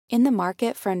In the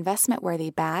market for investment-worthy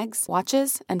bags,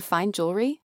 watches, and fine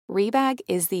jewelry, Rebag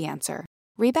is the answer.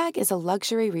 Rebag is a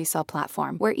luxury resale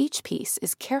platform where each piece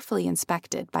is carefully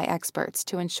inspected by experts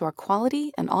to ensure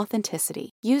quality and authenticity.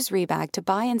 Use Rebag to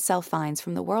buy and sell finds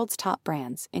from the world's top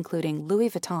brands, including Louis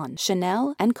Vuitton,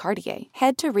 Chanel, and Cartier.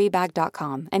 Head to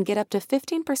Rebag.com and get up to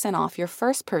 15% off your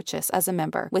first purchase as a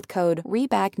member with code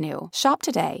REBAGNEW. Shop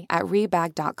today at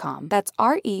Rebag.com. That's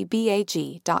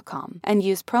REBAG.com. And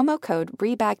use promo code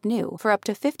REBAGNEW for up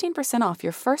to 15% off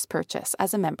your first purchase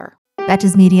as a member.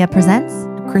 Betches Media presents.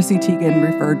 Chrissy Teigen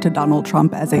referred to Donald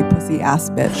Trump as a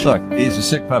pussy-ass bitch. Look, he's a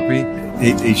sick puppy.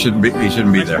 He shouldn't be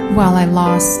there. Well, I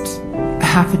lost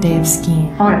half a day of skiing.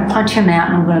 I'm going to punch him out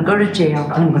and I'm going to go to jail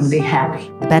and I'm going to be happy.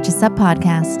 The Betches Sup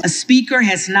podcast. A speaker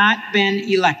has not been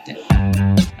elected.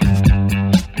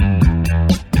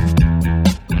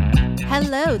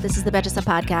 Hello, this is the Betches Sup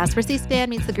podcast, where C-SPAN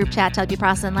meets the group chat to help you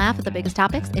process and laugh at the biggest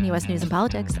topics in U.S. news and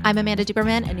politics. I'm Amanda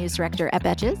Duberman, a news director at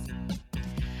Betches.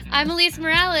 I'm Elise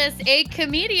Morales, a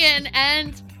comedian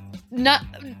and not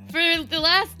for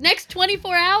the next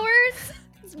 24 hours,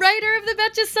 writer of the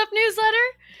Betches Sup newsletter.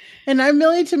 And I'm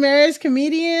Millie Tamaris,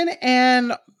 comedian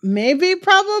and maybe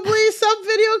probably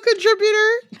sub-video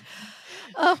contributor.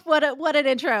 Oh, what an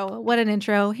intro. What an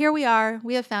intro. Here we are.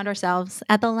 We have found ourselves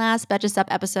at the last Betches Sup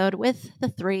episode with the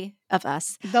three of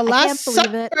us. The Last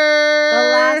Supper. The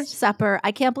Last Supper.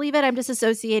 I can't believe it. I'm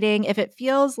disassociating. If it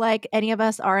feels like any of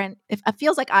us aren't, if it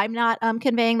feels like I'm not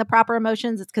conveying the proper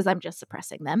emotions, it's because I'm just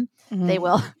suppressing them. Mm-hmm.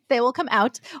 They will come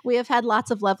out. We have had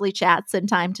lots of lovely chats and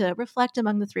time to reflect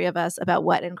among the three of us about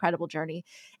what an incredible journey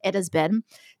it has been.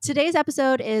 Today's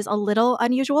episode is a little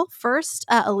unusual. First,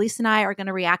 Elise and I are going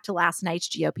to react to last night's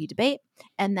GOP debate.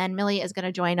 And then Millie is going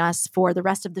to join us for the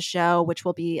rest of the show, which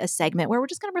will be a segment where we're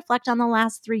just going to reflect on the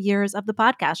last 3 years of the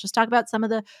podcast. Just talk about some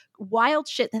of the wild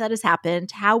shit that has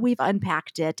happened, how we've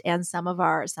unpacked it, and some of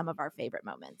our favorite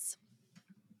moments.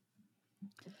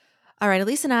 All right,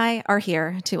 Elise and I are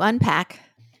here to unpack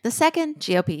the second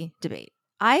GOP debate.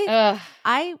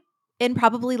 I in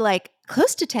probably like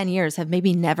close to 10 years have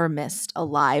maybe never missed a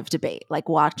live debate, like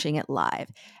watching it live.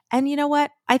 And you know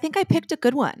what? I think I picked a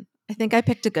good one.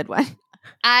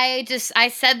 I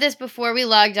said this before we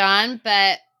logged on,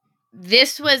 but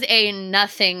this was a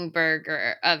nothing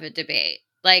burger of a debate.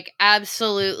 Like,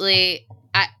 absolutely.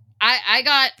 I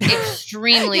got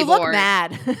extremely you bored. You look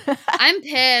mad. I'm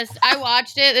pissed. I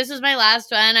watched it. This was my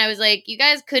last one. I was like, you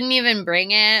guys couldn't even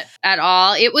bring it at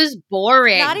all. It was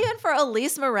boring. Not even for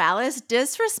Elise Morales.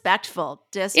 Disrespectful.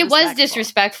 It was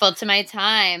disrespectful to my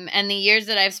time and the years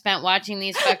that I've spent watching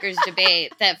these fuckers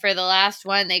debate, that for the last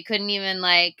one, they couldn't even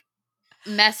like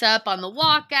mess up on the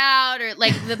walkout, or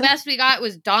like the best we got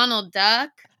was Donald Duck.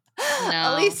 No.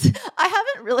 At least I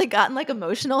haven't really gotten like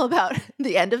emotional about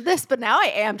the end of this, but now I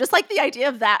am. Just like the idea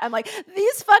of that. I'm like,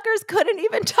 these fuckers couldn't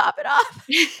even top it off.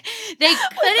 They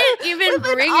couldn't even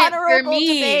bring it for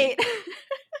me.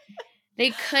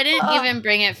 They couldn't even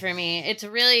bring it for me.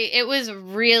 It was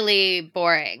really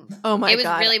boring. Oh my God. It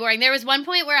was really boring. There was one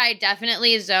point where I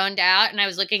definitely zoned out and I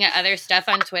was looking at other stuff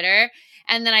on Twitter.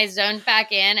 And then I zoned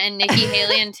back in and Nikki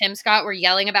Haley and Tim Scott were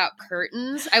yelling about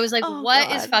curtains. I was like, what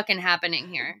is fucking happening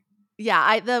here?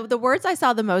 Yeah, the words I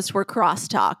saw the most were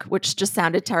crosstalk, which just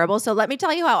sounded terrible. So let me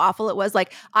tell you how awful it was.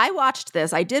 Like, I watched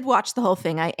this. I did watch the whole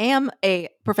thing. I am a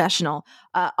professional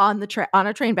on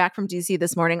a train back from DC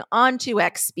this morning on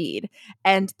 2x speed.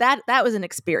 And that was an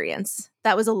experience.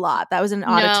 That was a lot. That was an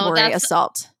auditory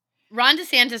assault. Ron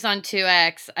DeSantis on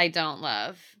 2x, I don't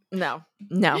love. No.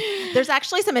 There's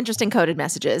actually some interesting coded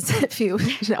messages if you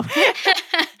know.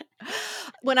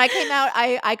 When I came out,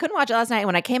 I couldn't watch it last night.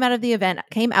 When I came out of the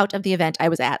event I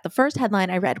was at, the first headline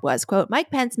I read was, quote,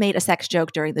 Mike Pence made a sex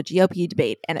joke during the GOP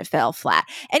debate and it fell flat.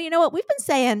 And you know what? We've been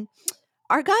saying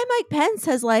our guy Mike Pence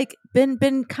has like been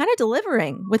kind of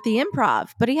delivering with the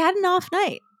improv, but he had an off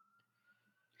night.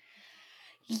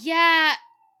 Yeah,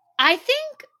 I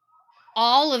think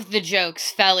all of the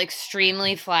jokes fell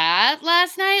extremely flat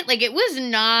last night. Like, it was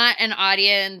not an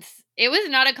audience. It was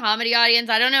not a comedy audience.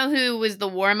 I don't know who was the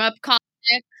warm-up comic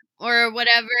or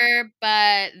whatever,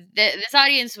 but this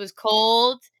audience was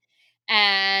cold,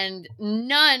 and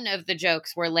none of the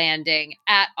jokes were landing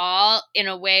at all in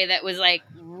a way that was, like,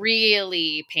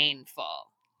 really painful.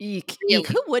 Eek.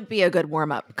 Who would be a good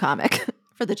warm-up comic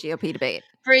for the GOP debate?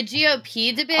 For a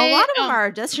GOP debate? A lot of them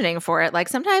are auditioning for it. Like,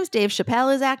 sometimes Dave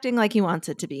Chappelle is acting like he wants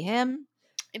it to be him.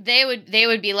 They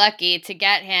would be lucky to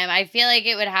get him. I feel like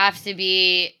it would have to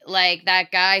be like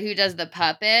that guy who does the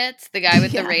puppets, the guy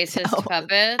with the racist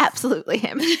puppets. Absolutely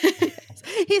him.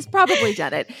 He's probably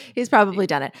done it.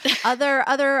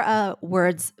 Other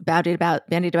words bandied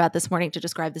about this morning to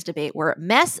describe this debate were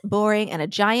mess, boring, and a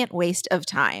giant waste of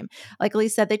time. Like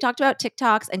Elise said, they talked about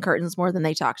TikToks and curtains more than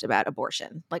they talked about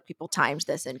abortion. Like people timed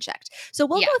this and checked. So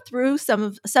we'll go through some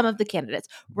of the candidates.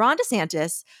 Ron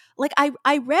DeSantis, like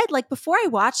I read, like before I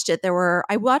watched it,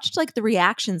 I watched like the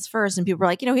reactions first, and people were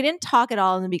like, he didn't talk at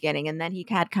all in the beginning, and then he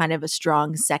had kind of a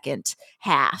strong second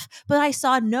half. But I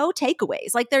saw no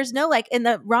takeaways. Like there's no, like in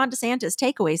the Ron DeSantis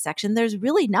takeaway section, there's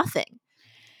really nothing.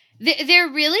 There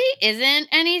really isn't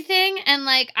anything, and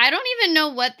like I don't even know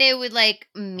what they would like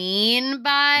mean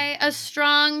by a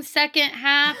strong second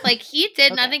half. Like he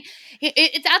did nothing.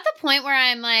 It's at the point where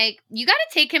I'm like, you got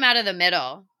to take him out of the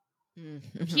middle.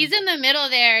 Mm-hmm. He's in the middle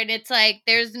there, and it's like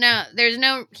there's no.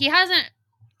 He hasn't.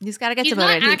 He's got to get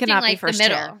motivated. He cannot be first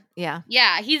middle. chair.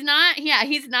 Yeah. He's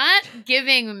not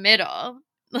giving middle.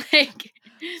 Like,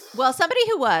 well, somebody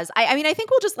who was, I mean, I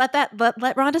think we'll just let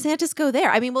Ron DeSantis go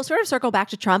there. I mean, we'll sort of circle back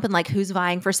to Trump and like who's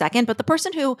vying for second, but the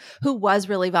person who was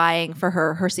really vying for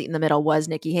her seat in the middle was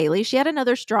Nikki Haley. She had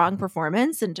another strong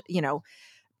performance, and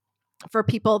for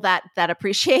people that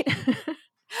appreciate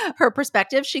her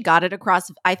perspective, she got it across,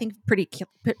 I think,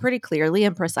 pretty clearly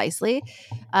and precisely.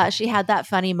 She had that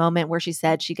funny moment where she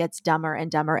said she gets dumber and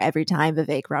dumber every time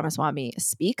Vivek Ramaswamy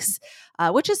speaks,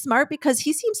 which is smart because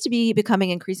he seems to be becoming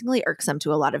increasingly irksome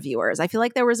to a lot of viewers. I feel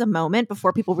like there was a moment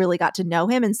before people really got to know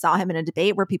him and saw him in a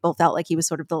debate where people felt like he was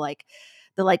sort of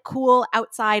the cool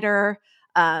outsider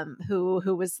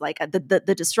who was like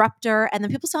the disruptor, and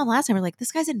then people saw him last time and were like,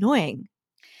 this guy's annoying.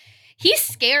 He's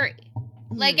scary.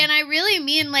 Like, and I really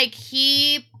mean, like,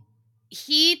 he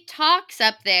talks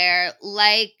up there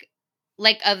like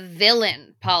a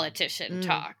villain politician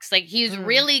talks. Like, he's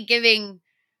really giving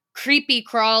creepy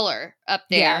crawler up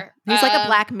there. Yeah. He's like a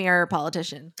Black Mirror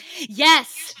politician.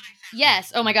 Yes.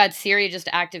 Oh my God, Siri just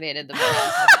activated the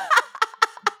voice.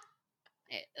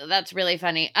 That's really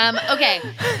funny. Okay.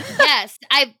 Yes.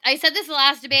 I said this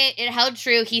last debate. It held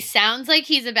true. He sounds like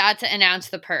he's about to announce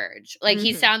the purge. Like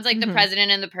he sounds like the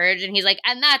president in the purge, and he's like,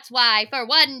 and that's why for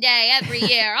one day every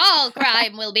year all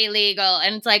crime will be legal.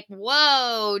 And it's like,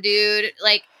 whoa, dude.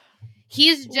 Like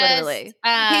he's just literally.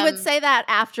 He would say that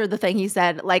after the thing he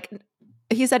said, like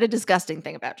he said a disgusting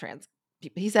thing about trans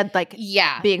people. He said like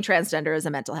being transgender is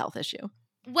a mental health issue.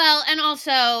 Well, and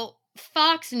also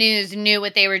Fox News knew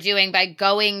what they were doing by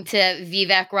going to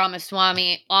Vivek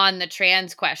Ramaswamy on the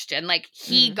trans question. Like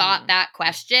he got that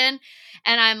question.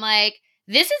 And I'm like,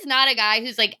 this is not a guy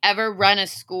who's like ever run a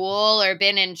school or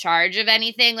been in charge of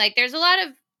anything. Like there's a lot of,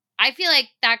 I feel like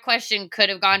that question could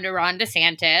have gone to Ron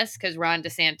DeSantis because Ron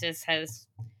DeSantis has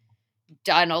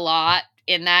done a lot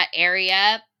in that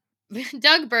area.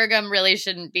 Doug Burgum really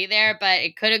shouldn't be there, but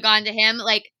it could have gone to him.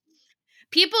 Like,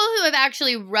 people who have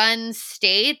actually run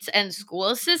states and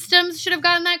school systems should have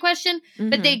gotten that question,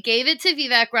 but they gave it to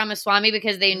Vivek Ramaswamy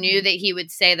because they knew that he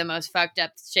would say the most fucked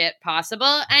up shit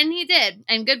possible, and he did.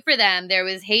 And good for them. There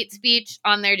was hate speech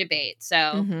on their debate.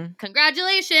 So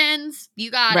congratulations.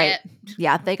 You got it.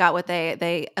 Yeah, they got what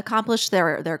they accomplished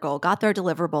their goal, got their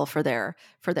deliverable for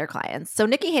their clients. So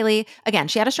Nikki Haley, again,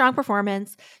 she had a strong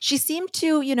performance. She seemed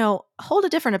to, hold a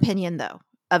different opinion though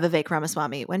of Vivek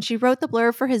Ramaswamy when she wrote the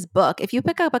blurb for his book. If you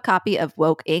pick up a copy of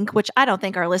Woke Inc., which I don't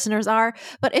think our listeners are,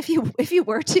 but if you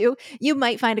were to, you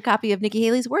might find a copy of Nikki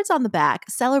Haley's words on the back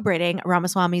celebrating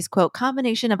Ramaswamy's, quote,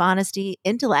 combination of honesty,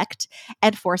 intellect,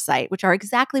 and foresight, which are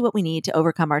exactly what we need to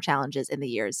overcome our challenges in the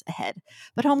years ahead.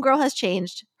 But Homegirl has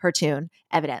changed her tune,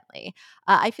 evidently.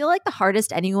 I feel like the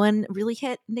hardest anyone really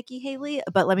hit Nikki Haley,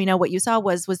 but let me know what you saw,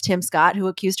 was Tim Scott, who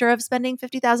accused her of spending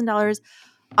 $50,000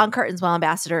 on curtains while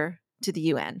ambassador to the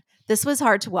UN. This was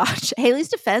hard to watch. Haley's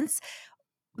defense,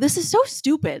 this is so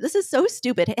stupid.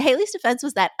 Haley's defense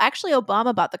was that actually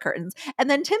Obama bought the curtains. And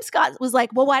then Tim Scott was like,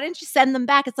 well, why didn't you send them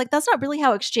back? It's like, that's not really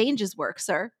how exchanges work,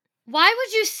 sir. Why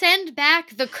would you send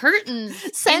back the curtains?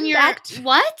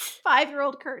 What?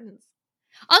 5-year-old curtains.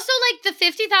 Also, like the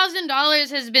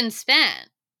 $50,000 has been spent.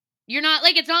 You're not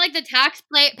like, it's not like the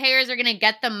taxpayers are going to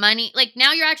get the money. Like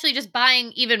now you're actually just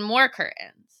buying even more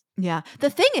curtains. Yeah. The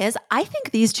thing is, I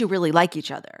think these two really like each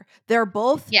other. They're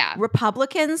both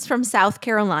Republicans from South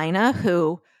Carolina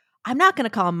who, I'm not going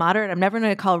to call them moderate. I'm never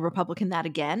going to call a Republican that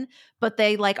again. But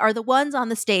they like are the ones on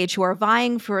the stage who are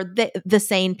vying for the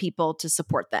sane people to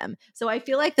support them. So I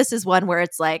feel like this is one where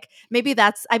it's like, maybe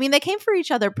they came for each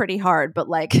other pretty hard, but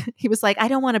like he was like, I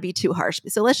don't want to be too harsh.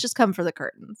 So let's just come for the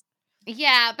curtains.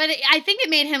 Yeah, but I think it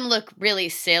made him look really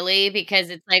silly because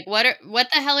it's like, what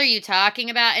the hell are you talking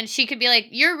about? And she could be like,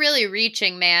 you're really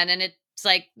reaching, man. And it's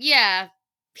like, yeah,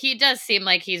 he does seem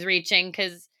like he's reaching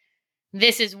because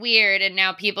this is weird and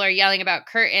now people are yelling about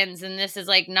curtains and this is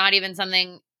like not even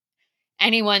something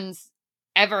anyone's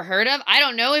ever heard of. I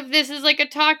don't know if this is like a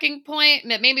talking point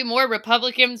that maybe more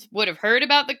Republicans would have heard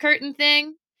about the curtain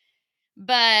thing,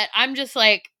 but I'm just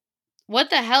like, what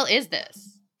the hell is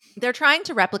this? They're trying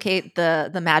to replicate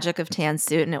the magic of Tan's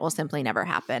suit, and it will simply never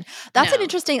happen. That's an No.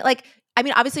 interesting, like, I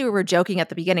mean, obviously we were joking at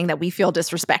the beginning that we feel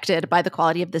disrespected by the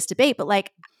quality of this debate, but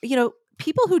like, you know,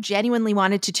 people who genuinely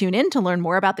wanted to tune in to learn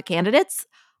more about the candidates,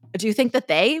 do you think that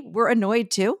they were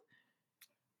annoyed too?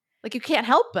 Like, you can't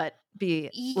help but be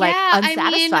like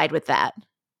unsatisfied with that.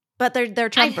 But they're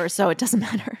Trumpers, so it doesn't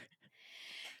matter.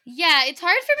 Yeah, it's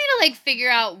hard for me to like figure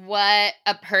out what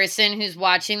a person who's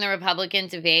watching the Republican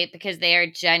debate, because they are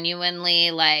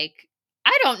genuinely like,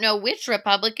 I don't know which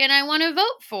Republican I want to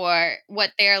vote for,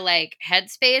 what their like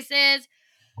headspace is.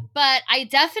 But I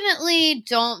definitely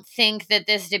don't think that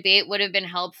this debate would have been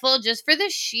helpful, just for the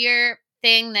sheer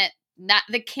thing that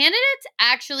the candidates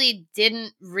actually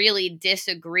didn't really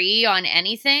disagree on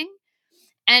anything.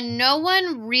 And no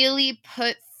one really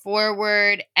put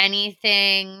forward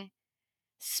anything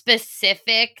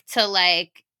specific to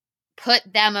like put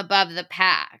them above the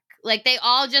pack. Like they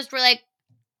all just were like,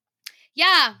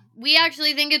 yeah, we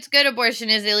actually think it's good abortion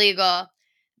is illegal.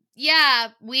 Yeah,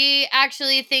 we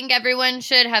actually think everyone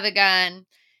should have a gun.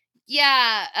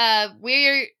 Yeah,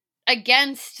 we're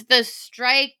against the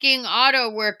striking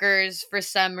auto workers for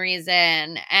some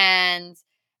reason. And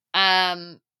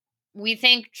we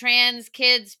think trans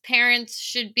kids' parents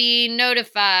should be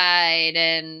notified.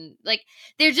 And like,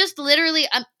 they're just literally,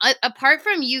 apart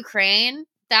from Ukraine,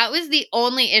 that was the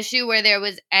only issue where there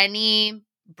was any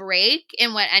break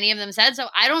in what any of them said. So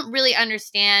I don't really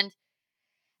understand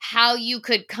how you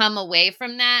could come away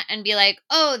from that and be like,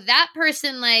 oh, that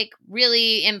person like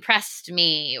really impressed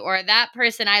me, or that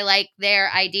person, I like their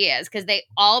ideas, because they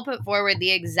all put forward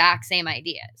the exact same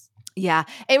ideas. Yeah,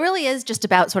 it really is just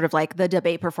about sort of like the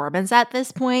debate performance at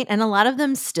this point, and a lot of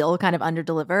them still kind of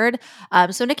underdelivered.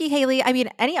 So Nikki Haley, I mean,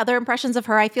 any other impressions of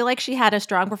her? I feel like she had a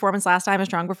strong performance last time, a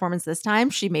strong performance this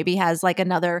time. She maybe has like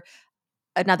another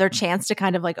chance to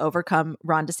kind of like overcome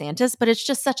Ron DeSantis, but it's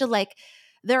just such a like,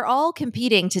 they're all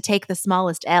competing to take the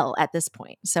smallest L at this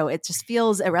point. So it just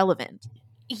feels irrelevant.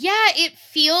 Yeah, it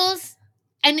feels,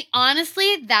 and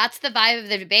honestly, that's the vibe of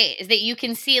the debate, is that you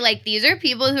can see like these are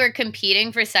people who are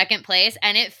competing for second place,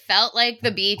 and it felt like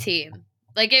the B team.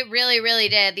 Like it really, really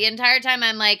did. The entire time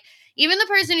I'm like, even the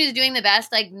person who's doing the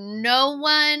best, like no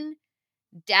one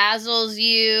dazzles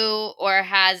you or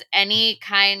has any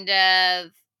kind of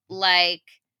like,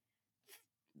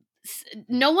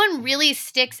 no one really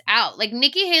sticks out. Like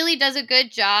Nikki Haley does a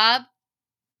good job,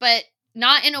 but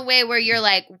not in a way where you're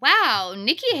like, wow,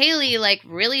 Nikki Haley like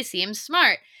really seems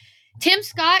smart. Tim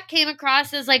Scott came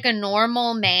across as like a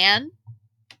normal man.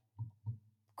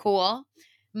 Cool.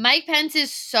 Mike Pence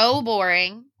is so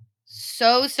boring.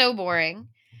 So boring.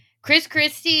 Chris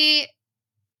Christie,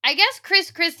 I guess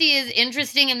Chris Christie is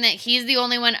interesting in that he's the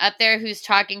only one up there who's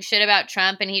talking shit about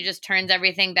Trump, and he just turns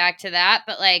everything back to that.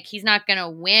 But like, he's not going to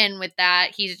win with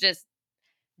that. He's just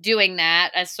doing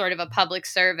that as sort of a public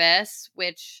service,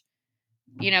 which,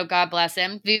 you know, God bless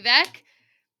him. Vivek,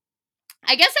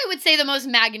 I guess I would say the most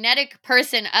magnetic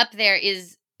person up there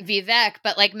is Vivek,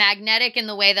 but like magnetic in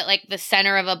the way that like the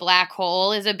center of a black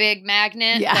hole is a big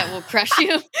magnet that will crush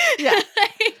you. Yeah.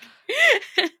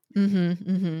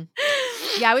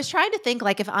 Yeah, I was trying to think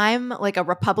like if I'm like a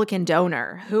Republican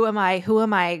donor, who am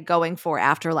I going for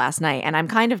after last night? And I'm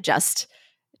kind of just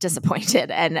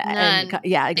disappointed. And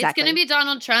yeah, exactly. It's going to be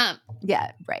Donald Trump.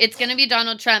 Yeah, right. It's going to be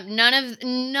Donald Trump. None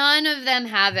of them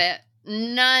have it.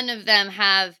 None of them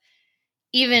have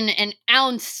even an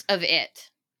ounce of it.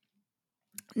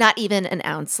 Not even an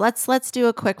ounce. Let's do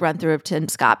a quick run through of Tim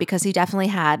Scott, because he definitely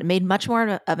made much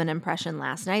more of an impression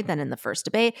last night than in the first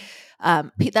debate.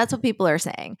 That's what people are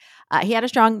saying. He had a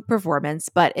strong performance,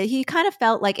 but it kind of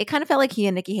felt like he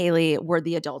and Nikki Haley were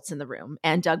the adults in the room,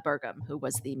 and Doug Burgum, who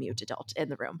was the mute adult in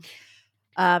the room.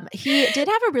 He did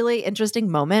have a really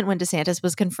interesting moment when DeSantis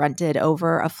was confronted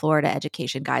over a Florida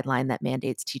education guideline that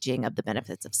mandates teaching of the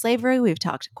benefits of slavery. We've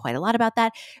talked quite a lot about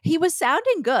that. He was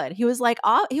sounding good. He was like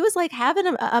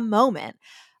having a moment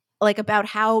like about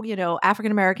how, you know,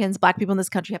 African Americans, Black people in this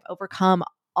country have overcome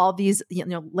all these, you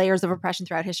know, layers of oppression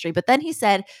throughout history. But then he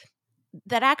said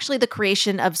that actually the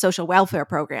creation of social welfare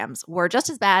programs were just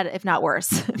as bad, if not worse,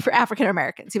 for African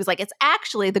Americans. He was like, it's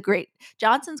actually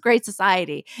Johnson's Great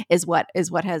Society is what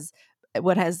has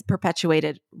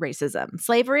perpetuated racism.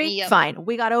 Slavery, fine.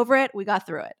 We got over it. We got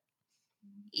through it.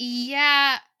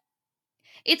 Yeah.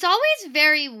 It's always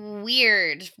very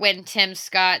weird when Tim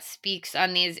Scott speaks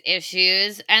on these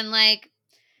issues. And like,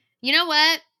 you know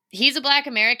what? He's a Black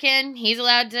American. He's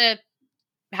allowed to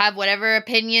have whatever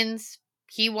opinions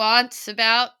he wants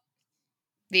about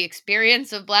the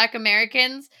experience of Black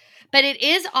Americans. But it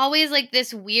is always like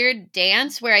this weird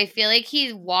dance where I feel like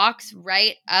he walks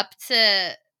right up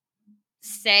to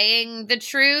saying the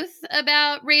truth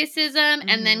about racism,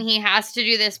 and then he has to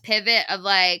do this pivot of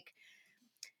like,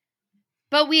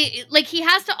 but he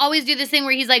has to always do this thing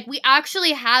where he's like, we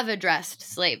actually have addressed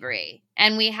slavery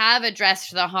and we have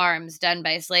addressed the harms done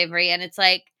by slavery. And it's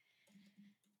like,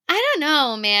 I don't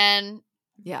know, man.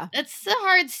 Yeah. It's a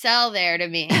hard sell there to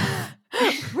me.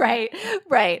 Right.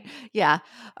 Yeah.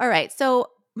 All right. So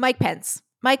Mike Pence.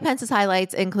 Mike Pence's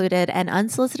highlights included an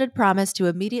unsolicited promise to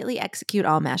immediately execute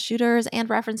all mass shooters and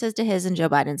references to his and Joe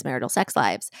Biden's marital sex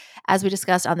lives. As we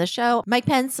discussed on the show, Mike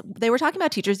Pence, they were talking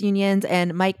about teachers' unions,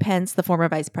 and Mike Pence, the former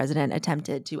vice president,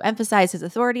 attempted to emphasize his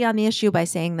authority on the issue by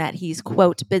saying that he's,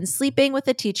 quote, been sleeping with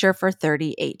a teacher for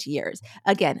 38 years.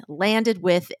 Again, landed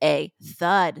with a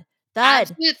thud.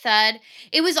 Absolute thud.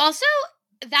 It was also,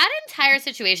 that entire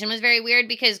situation was very weird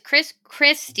because Chris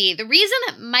Christie, the reason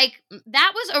that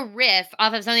that was a riff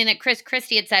off of something that Chris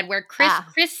Christie had said, where Chris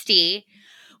Christie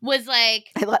was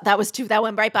like, that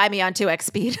went right by me on 2x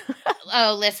speed.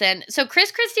 Oh, listen. So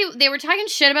Chris Christie, they were talking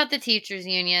shit about the teachers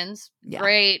unions. Yeah.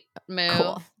 Great move.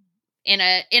 Cool. In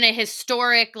a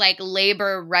historic like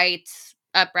labor rights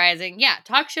uprising. Yeah,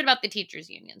 talk shit about the teachers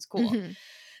unions. Cool. Mm-hmm.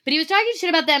 But he was talking shit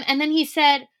about them, and then he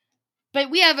said, but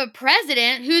we have a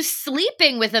president who's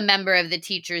sleeping with a member of the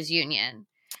teachers union.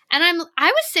 And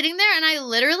I was sitting there and I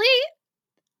literally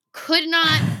could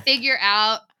not figure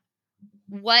out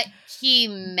what he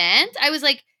meant. I was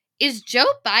like, is Joe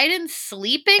Biden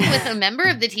sleeping with a member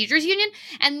of the teachers union?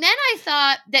 And then I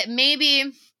thought that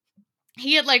maybe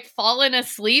he had like fallen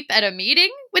asleep at a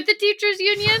meeting with the teachers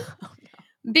union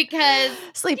because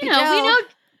Sleepy Joe. We know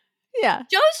yeah.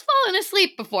 Joe's fallen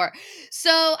asleep before. So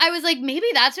I was like, maybe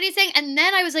that's what he's saying. And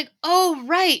then I was like, oh,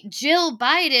 right. Jill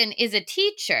Biden is a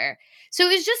teacher. So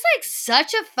it was just like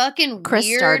such a fucking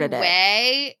weird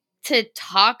way to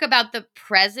talk about the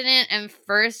president and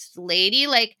first lady.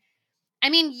 Like, I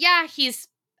mean, yeah, he's,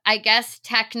 I guess,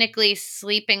 technically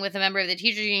sleeping with a member of the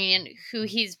teachers union who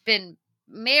he's been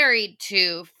married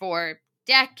to for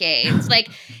decades. Like,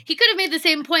 he could have made the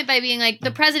same point by being like,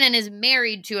 the president is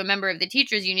married to a member of the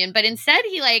teachers union, but instead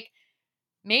he like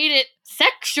made it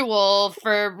sexual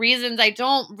for reasons I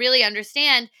don't really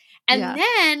understand. And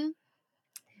then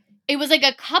it was like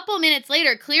a couple minutes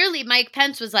later, clearly Mike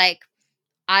Pence was like,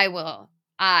 I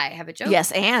have a joke.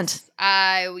 Yes, and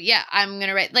I'm going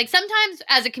to write. Like, sometimes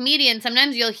as a comedian,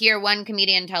 sometimes you'll hear one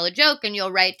comedian tell a joke and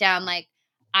you'll write down like,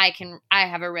 I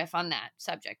have a riff on that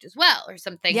subject as well, or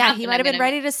something. Yeah, he might have been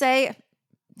ready to say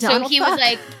Donald So he fuck. was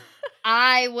like,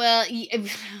 I will.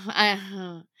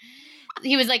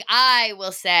 He was like, I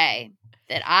will say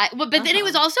that I. But then it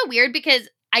was also weird because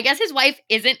I guess his wife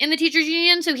isn't in the teachers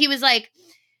union, so he was like,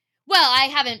 well, I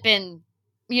haven't been.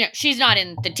 She's not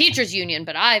in the teachers union,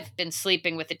 but I've been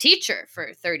sleeping with a teacher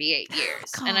for 38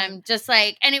 years. And I'm just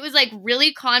like, and it was like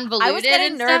really convoluted. I was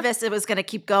getting nervous it was going to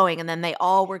keep going. And then they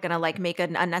all were going to like make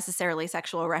an unnecessarily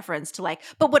sexual reference to like,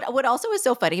 but what also is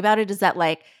so funny about it is that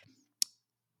like,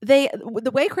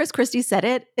 the way Chris Christie said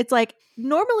it, it's like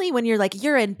normally when you're like,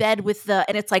 you're in bed with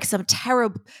and it's like some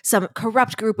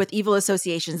corrupt group with evil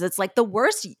associations. It's like the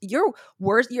worst, you're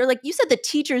like, you said the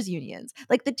teachers unions,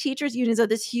 like the teachers unions are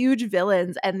this huge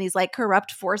villains and these like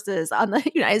corrupt forces on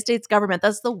the United States government.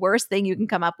 That's the worst thing you can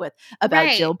come up with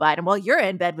about Jill Biden. Well, you're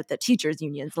in bed with the teachers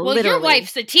unions. Well, literally. Your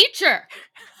wife's a teacher.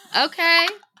 Okay.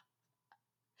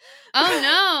 Oh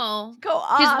no. Go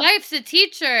off. His wife's a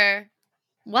teacher.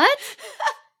 What?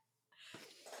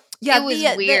 Yeah, it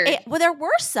was weird.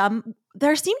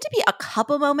 There seemed to be a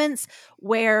couple moments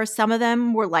where some of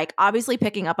them were like obviously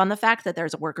picking up on the fact that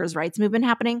there's a workers' rights movement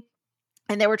happening.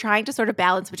 And they were trying to sort of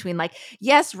balance between like,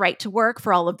 yes, right to work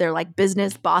for all of their like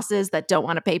business bosses that don't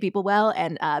want to pay people well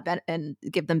and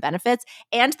give them benefits.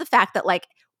 And the fact that like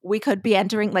we could be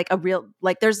entering like a real,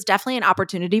 like there's definitely an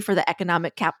opportunity for the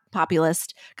economic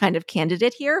populist kind of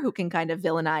candidate here who can kind of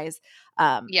villainize,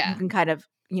 who can kind of,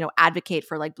 advocate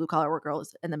for like blue collar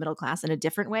workers and the middle class in a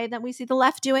different way than we see the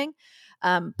left doing.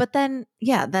 But then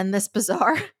this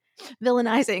bizarre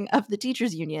villainizing of the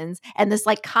teachers unions and this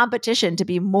like competition to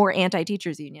be more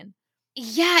anti-teachers union.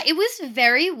 Yeah, it was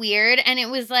very weird. And it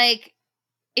was like,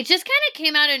 it just kind of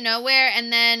came out of nowhere.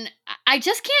 And then I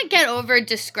just can't get over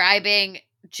describing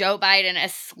Joe Biden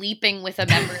as sleeping with a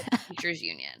member of the teachers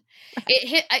union.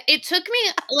 It took me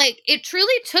it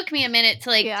truly took me a minute to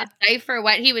decipher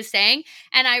what he was saying.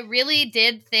 And I really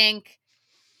did think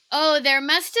Oh, there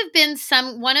must have been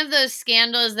one of those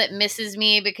scandals that misses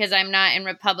me because I'm not in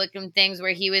Republican things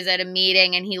where he was at a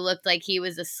meeting and he looked like he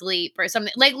was asleep or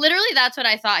something. Like literally that's what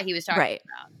I thought he was talking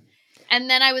about. And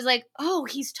then I was like, oh,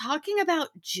 he's talking about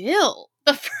Jill.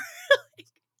 Because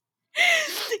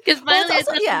finally I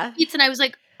saw some tweets and I was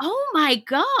like, oh my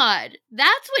God,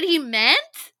 that's what he meant?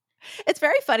 It's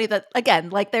very funny that, again,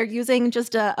 like they're using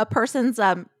just a person's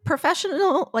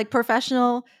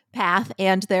professional path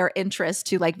and their interest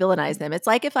to like villainize them. It's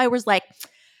like if I was like,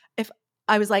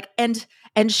 and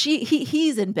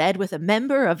he's in bed with a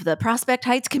member of the Prospect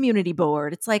Heights Community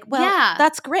Board. It's like, well,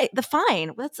 that's great. What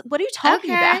are you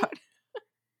talking about?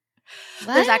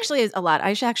 There's actually a lot.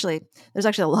 There's actually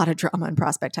a lot of drama in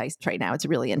Prospect Heights right now. It's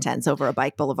really intense over a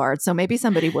bike boulevard. So maybe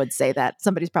somebody would say that.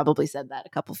 Somebody's probably said that a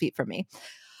couple feet from me.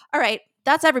 All right,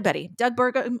 that's everybody. Doug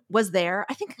Burgum was there.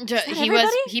 I think he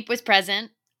was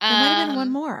present. There might have been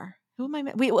one more. Who am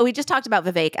I? We just talked about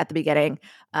Vivek at the beginning.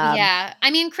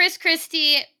 I mean, Chris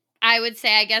Christie, I would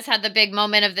say, I guess, had the big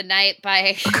moment of the night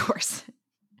by, of course,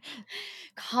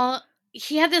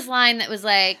 he had this line that was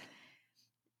like,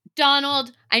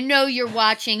 Donald, I know you're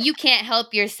watching. You can't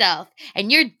help yourself, and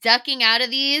you're ducking out of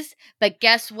these. But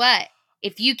guess what?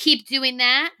 If you keep doing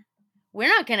that, we're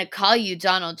not going to call you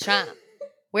Donald Trump.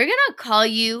 We're going to call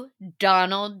you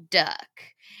Donald Duck.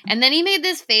 And then he made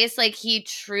this face like he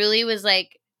truly was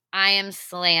like, I am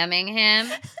slamming him.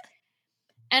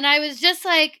 And I was just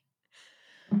like,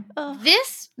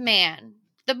 this man,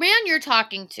 the man you're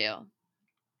talking to,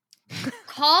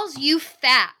 calls you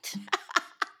fat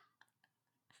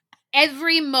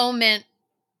every moment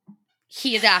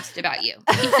he is asked about you.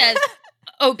 He says,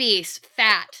 obese,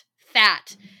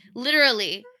 fat,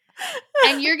 literally.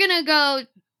 And you're going to go,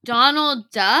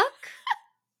 Donald Duck?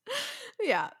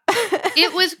 Yeah.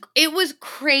 It was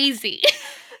crazy.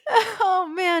 Oh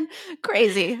man,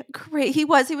 crazy. He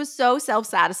was so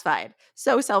self-satisfied.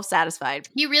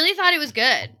 He really thought it was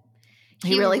good.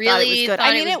 He really thought it was good.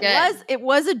 I mean, it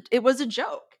was a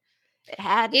joke.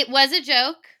 It was a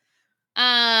joke.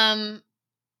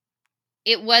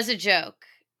 It was a joke.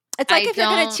 It's like if you're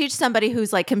going to teach somebody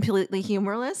who's like completely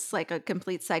humorless, like a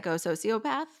complete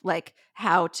psychosociopath, like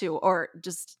how to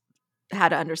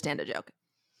understand a joke.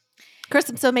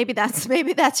 Chris, so maybe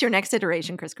that's your next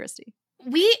iteration, Chris Christie.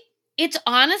 It's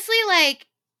honestly like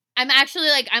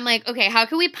I'm like, okay, how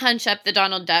can we punch up the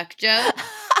Donald Duck joke?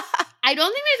 I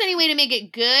don't think there's any way to make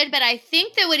it good, but I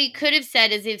think that what he could have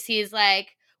said is if he's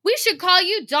like, we should call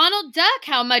you Donald Duck,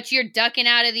 how much you're ducking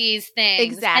out of these things.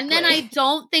 Exactly. And then I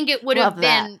don't think it would have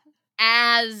been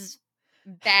as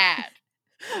bad.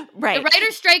 Right. The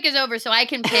writer's strike is over, so I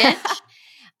can pitch.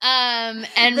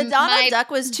 And the Donald Duck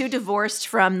was too divorced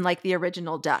from like the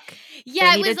original Duck.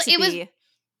 Yeah, it was.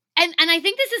 And I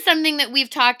think this is something that we've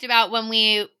talked about when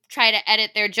we try to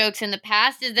edit their jokes in the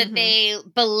past is that they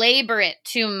belabor it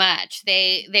too much.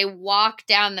 They walk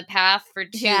down the path for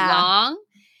too long.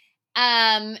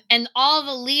 And all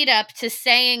the lead up to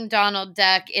saying Donald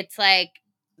Duck, it's like,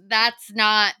 that's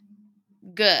not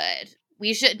good.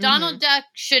 Donald Duck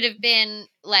should have been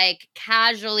like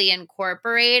casually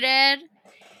incorporated.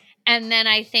 And then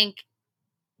I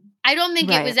don't think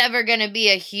it was ever going to be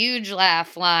a huge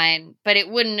laugh line, but it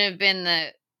wouldn't have been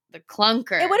the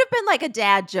clunker. It would have been like a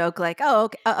dad joke, like, oh,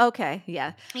 okay,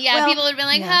 yeah. Yeah, well, people would have been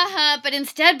like, ha, but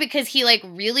instead, because he like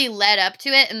really led up to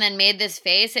it and then made this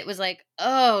face, it was like,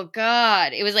 oh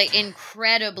God. It was like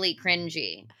incredibly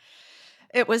cringy.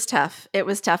 It was tough.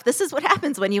 This is what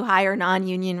happens when you hire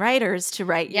non-union writers to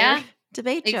write your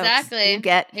debate jokes. Exactly.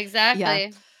 Exactly.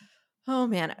 Yeah. Oh,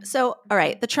 man. So, all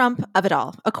right, the Trump of it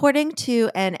all. According to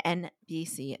an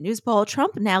NBC News poll,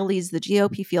 Trump now leads the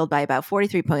GOP field by about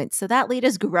 43 points. So that lead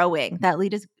is growing.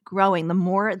 The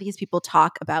more these people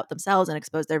talk about themselves and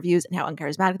expose their views and how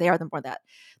uncharismatic they are,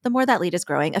 the more that lead is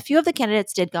growing. A few of the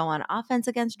candidates did go on offense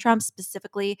against Trump,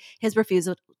 specifically his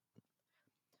refusal.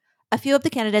 A few of the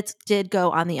candidates did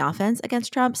go on the offense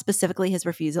against Trump, specifically his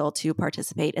refusal to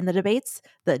participate in the debates,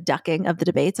 the ducking of the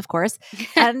debates, of course.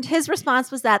 And his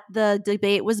response was that the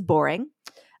debate was boring.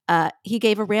 He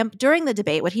gave during the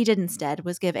debate, what he did instead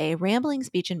was give a rambling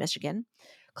speech in Michigan,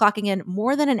 clocking in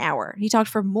more than an hour. He talked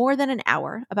for more than an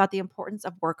hour about the importance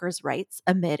of workers' rights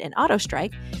amid an auto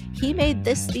strike. He made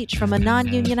this speech from a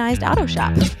non-unionized auto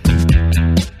shop.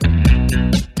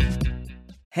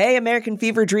 Hey, American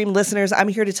Fever Dream listeners, I'm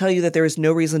here to tell you that there is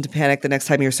no reason to panic the next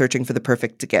time you're searching for the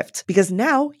perfect gift. Because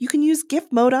now you can use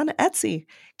gift mode on Etsy.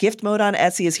 Gift mode on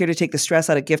Etsy is here to take the stress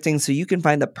out of gifting so you can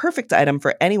find the perfect item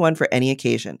for anyone for any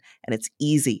occasion. And it's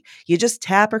easy. You just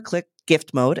tap or click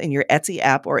Gift Mode in your Etsy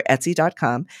app or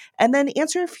Etsy.com, and then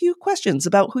answer a few questions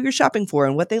about who you're shopping for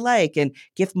and what they like. And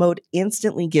Gift Mode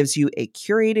instantly gives you a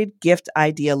curated gift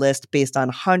idea list based on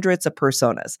hundreds of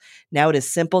personas. Now it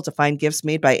is simple to find gifts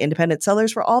made by independent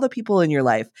sellers for all the people in your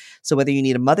life. So whether you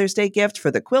need a Mother's Day gift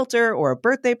for the quilter or a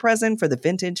birthday present for the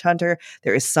vintage hunter,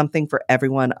 there is something for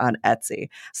everyone on Etsy.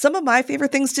 Some of my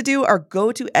favorite things to do are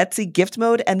go to Etsy Gift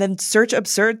Mode and then search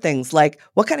absurd things like,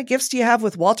 what kind of gifts do you have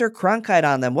with Walter Cronkite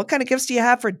on them? What kind of gifts do you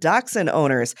have for dachshund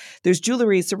owners? There's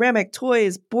jewelry, ceramic,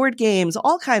 toys, board games,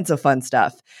 all kinds of fun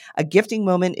stuff. A gifting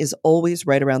moment is always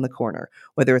right around the corner,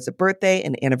 whether it's a birthday,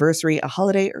 an anniversary, a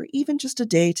holiday, or even just a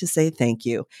day to say thank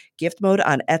you. Gift Mode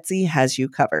on Etsy has you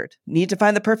covered. Need to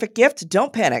find the perfect gift?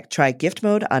 Don't panic. Try Gift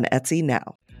Mode on Etsy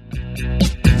now.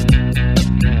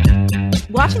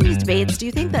 Watching these debates, do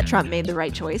you think that Trump made the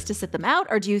right choice to sit them out,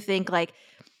 or do you think like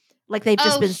they've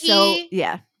just been so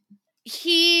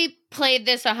He played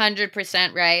this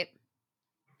 100% right.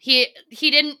 He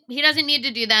doesn't need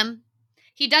to do them.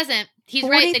 He doesn't. He's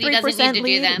right that he doesn't need to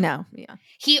do them. No, yeah.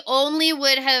 He only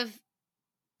would have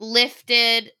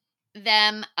lifted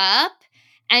them up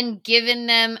and given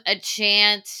them a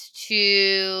chance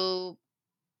to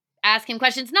ask him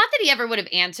questions. Not that he ever would have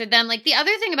answered them. Like, the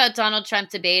other thing about Donald Trump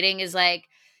debating is, like,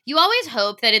 you always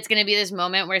hope that it's going to be this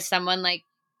moment where someone, like,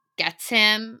 gets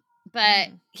him. But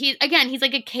he's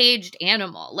like a caged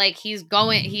animal. Like, he's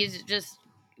just,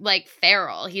 like,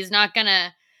 feral. He's not going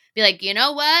to be like, you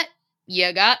know what?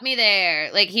 You got me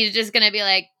there. Like, he's just going to be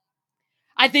like,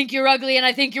 I think you're ugly and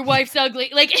I think your wife's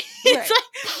ugly. Like, it's like,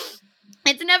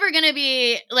 it's never going to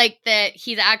be like that.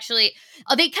 He's actually,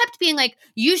 they kept being like,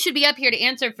 you should be up here to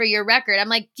answer for your record. I'm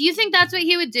like, do you think that's what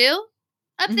he would do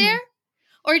up there?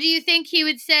 Or do you think he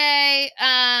would say,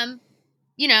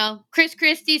 Chris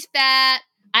Christie's fat?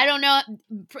 I don't know,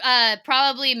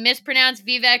 probably mispronounce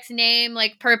Vivek's name,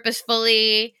 like,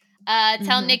 purposefully.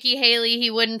 Tell Nikki Haley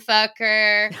he wouldn't fuck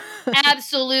her.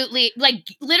 Absolutely. Like,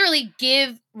 literally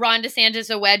give Ron DeSantis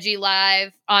a wedgie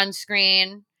live on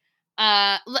screen.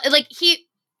 That's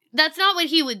not what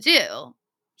he would do.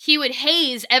 He would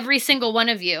haze every single one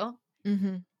of you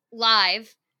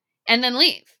live and then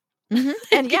leave.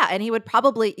 And he would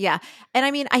probably, And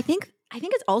I mean, I think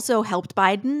it's also helped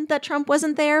Biden that Trump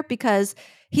wasn't there, because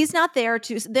he's not there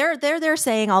to, they're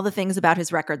saying all the things about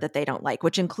his record that they don't like,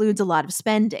 which includes a lot of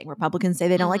spending. Republicans say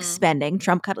they don't like spending.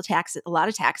 Trump cut a lot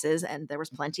of taxes, and there was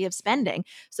plenty of spending.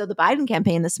 So the Biden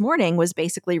campaign this morning was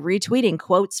basically retweeting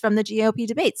quotes from the GOP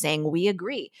debate saying, we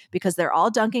agree, because they're all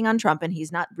dunking on Trump and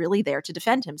he's not really there to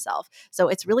defend himself. So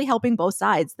it's really helping both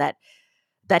sides that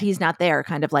he's not there,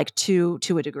 kind of like to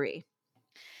a degree.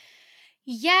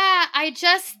 Yeah, I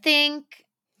just think,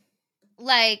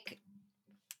 like,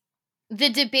 the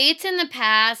debates in the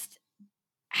past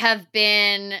have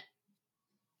been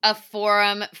a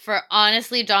forum for,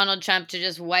 honestly, Donald Trump to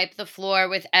just wipe the floor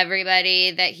with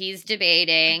everybody that he's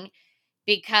debating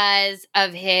because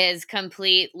of his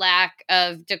complete lack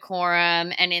of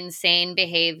decorum and insane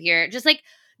behavior. Just, like,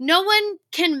 no one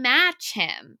can match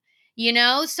him,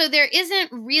 So there isn't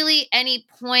really any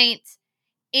point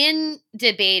in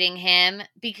debating him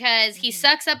because he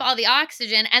sucks up all the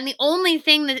oxygen, and the only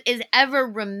thing that is ever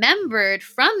remembered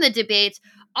from the debates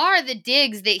are the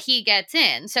digs that he gets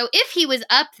in. So if he was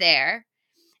up there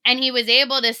and he was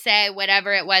able to say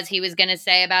whatever it was he was going to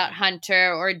say about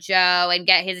Hunter or Joe and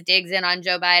get his digs in on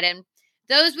Joe Biden,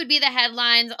 those would be the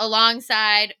headlines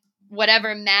alongside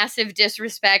whatever massive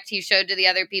disrespect he showed to the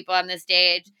other people on the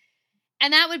stage.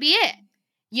 And that would be it.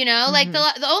 Like,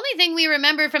 the only thing we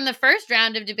remember from the first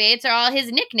round of debates are all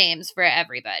his nicknames for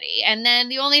everybody. And then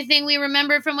the only thing we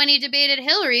remember from when he debated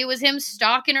Hillary was him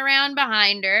stalking around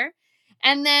behind her.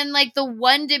 And then, like, the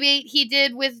one debate he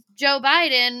did with Joe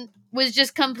Biden was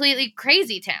just completely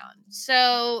crazy town.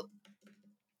 So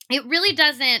it really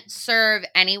doesn't serve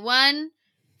anyone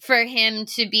for him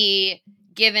to be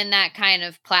given that kind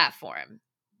of platform.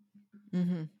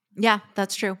 Yeah,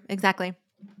 that's true. Exactly.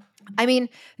 I mean,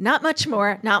 not much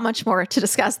more to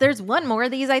discuss. There's one more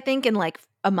of these, I think, in like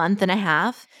a month and a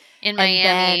half. In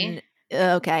Miami.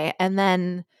 And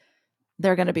then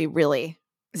they're going to be really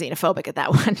xenophobic at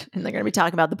that one. And they're going to be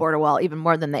talking about the border wall even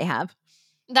more than they have.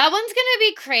 That one's going to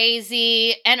be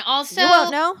crazy. And also, you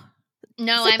won't know?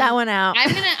 No, sit that one out. I'm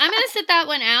gonna sit that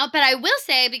one out. But I will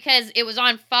say, because it was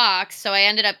on Fox, so I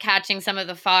ended up catching some of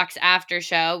the Fox after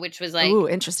show, which was like, ooh,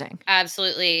 interesting,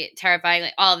 absolutely terrifying.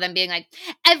 Like, all of them being like,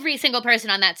 every single person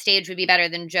on that stage would be better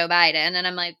than Joe Biden, and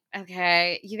I'm like,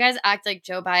 okay, you guys act like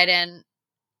Joe Biden.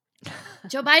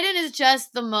 Joe Biden is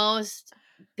just the most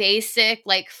basic,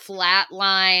 like,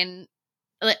 flatline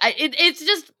It's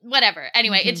just whatever.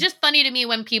 Anyway, it's just funny to me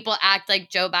when people act like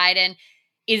Joe Biden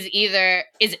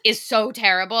is so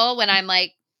terrible, when I'm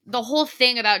like, the whole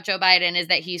thing about Joe Biden is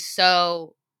that he's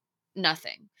so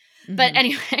nothing. But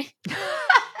anyway.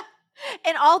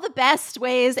 In all the best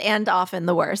ways and often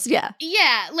the worst. Yeah.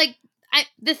 Yeah. Like,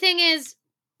 the thing is,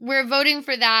 we're voting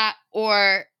for that,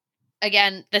 or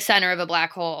again, the center of a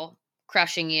black hole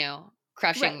crushing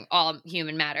all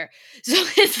human matter. So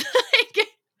it's like,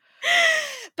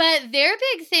 but their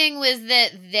big thing was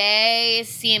that they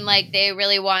seem like they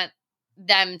really want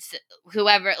them to,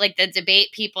 whoever, like the debate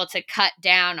people, to cut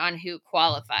down on who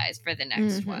qualifies for the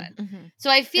next one. So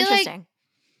I feel like,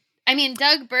 I mean,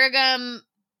 Doug Burgum,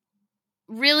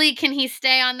 really, can he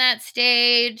stay on that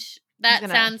stage? That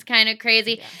sounds kind of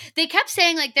crazy. Yeah. They kept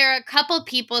saying like there are a couple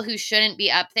people who shouldn't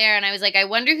be up there, and I was like, I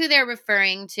wonder who they're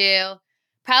referring to.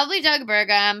 Probably Doug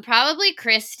Burgum, probably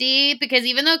Christie, because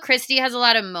even though Christie has a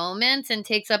lot of moments and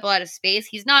takes up a lot of space,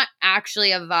 he's not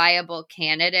actually a viable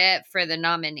candidate for the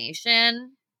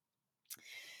nomination.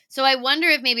 So I wonder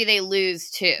if maybe they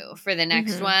lose two for the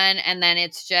next one, and then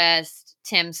it's just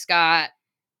Tim Scott,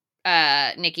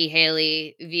 Nikki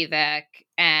Haley, Vivek,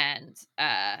 and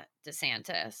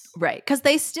DeSantis. Right. Because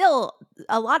they still,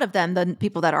 a lot of them, the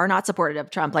people that are not supportive of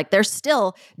Trump, like they're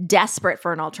still desperate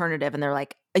for an alternative. And they're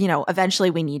like, eventually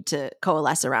we need to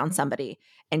coalesce around somebody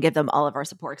and give them all of our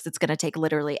support, because it's going to take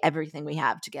literally everything we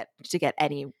have to get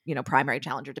any, primary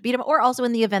challenger to beat him. Or also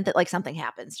in the event that like something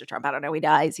happens to Trump, I don't know, he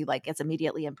dies, he like gets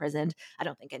immediately imprisoned. I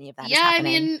don't think any of that is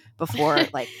happening before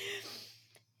like.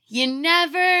 You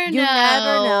never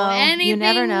know. Anything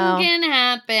can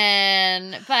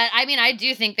happen. But I mean, I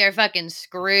do think they're fucking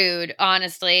screwed,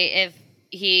 honestly,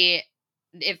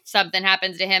 if something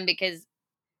happens to him, because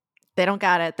they don't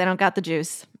got it. They don't got the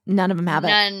juice. None of them have it.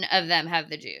 None of them have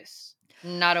the juice.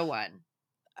 Not a one.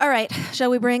 All right. Shall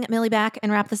we bring Millie back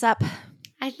and wrap this up?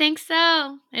 I think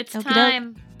so. It's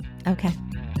time. Okay.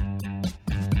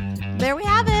 There we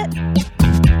have it.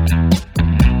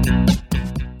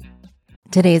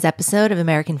 Today's episode of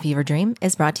American Fever Dream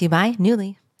is brought to you by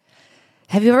Nuuly.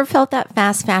 Have you ever felt that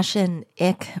fast fashion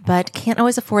ick, but can't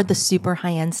always afford the super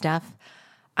high-end stuff?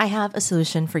 I have a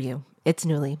solution for you. It's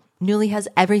Nuuly. Nuuly has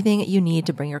everything you need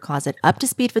to bring your closet up to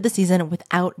speed for the season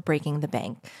without breaking the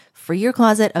bank. Free your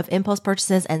closet of impulse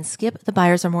purchases and skip the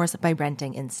buyer's remorse by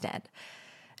renting instead.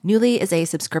 Nuuly is a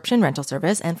subscription rental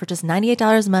service, and for just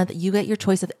 $98 a month, you get your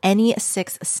choice of any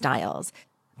 6 styles.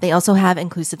 They also have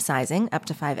inclusive sizing, up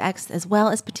to 5X, as well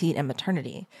as petite and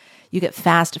maternity. You get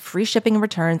fast, free shipping and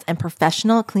returns, and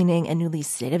professional cleaning and Nuuly's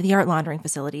state-of-the-art laundering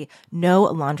facility. No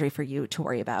laundry for you to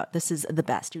worry about. This is the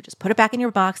best. You just put it back in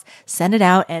your box, send it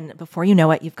out, and before you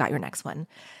know it, you've got your next one.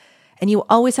 And you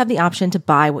always have the option to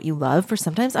buy what you love for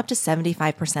sometimes up to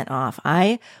 75% off.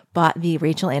 I bought the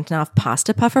Rachel Antonoff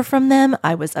pasta puffer from them.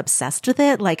 I was obsessed with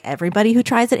it, like everybody who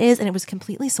tries it is, and it was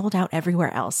completely sold out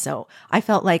everywhere else. So I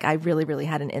felt like I really, really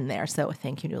had an in there. So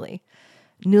thank you, Nuuly.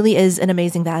 Nuuly is an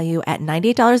amazing value at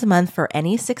 $98 a month for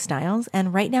any 6 styles.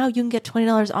 And right now you can get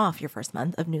 $20 off your first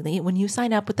month of Nuuly when you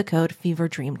sign up with the code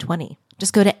FEVERDREAM20.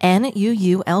 Just go to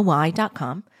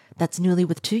NUULY.com. That's Nuuly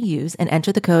with 2 U's, and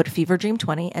enter the code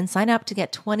FEVERDREAM20 and sign up to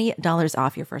get $20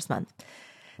 off your first month.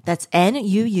 That's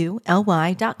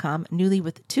NUULY.com, Nuuly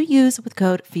with 2 U's with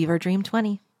code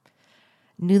FEVERDREAM20.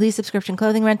 Nuuly subscription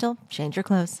clothing rental, change your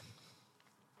clothes.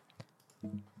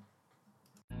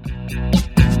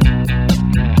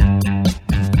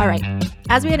 All right.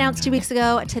 As we announced 2 weeks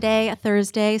ago, today,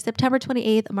 Thursday, September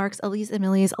 28th, marks Elise and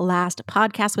Millie's last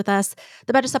podcast with us.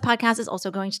 The Better Stuff podcast is also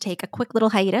going to take a quick little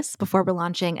hiatus before we're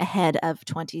launching ahead of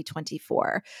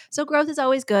 2024. So growth is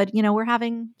always good. We're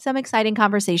having some exciting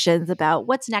conversations about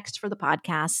what's next for the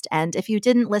podcast. And if you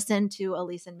didn't listen to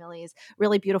Elise and Millie's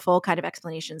really beautiful kind of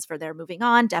explanations for their moving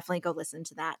on, definitely go listen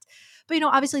to that. But,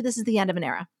 obviously this is the end of an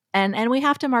era, and we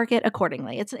have to mark it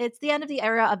accordingly. It's the end of the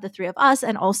era of the three of us,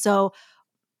 and also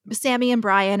Sammy and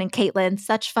Brian and Caitlin,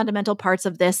 such fundamental parts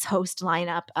of this host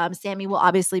lineup. Sammy will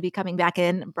obviously be coming back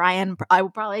in. Brian, I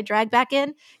will probably drag back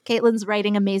in. Caitlin's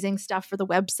writing amazing stuff for the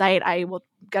website. I will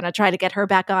gonna try to get her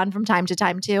back on from time to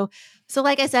time too. So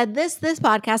like I said, this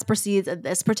podcast precedes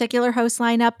this particular host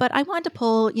lineup, but I wanted to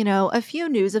pull, a few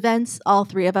news events all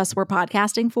three of us were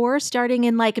podcasting for starting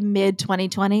in like mid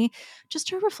 2020, just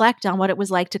to reflect on what it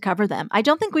was like to cover them. I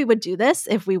don't think we would do this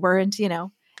if we weren't,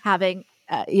 having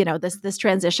this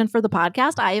transition for the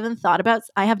podcast. I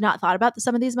have not thought about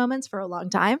some of these moments for a long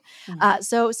time.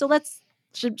 So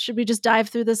should we just dive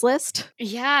through this list?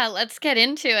 Yeah, let's get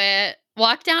into it.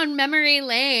 walk down memory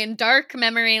lane, dark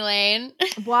memory lane.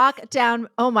 Walk down.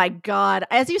 Oh my God.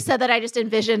 As you said that, I just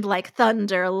envisioned like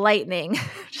thunder, lightning,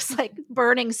 just like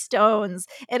burning stones.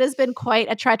 It has been quite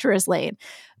a treacherous lane.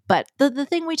 But the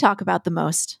thing we talk about the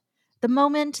most, the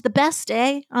moment, the best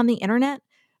day on the internet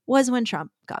was when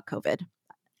Trump got COVID.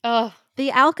 Oh, the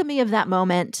alchemy of that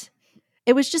moment,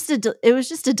 it was just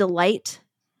a delight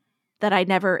that I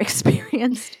never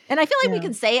experienced. And I feel like we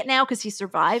can say it now because he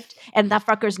survived and that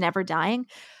fucker's never dying.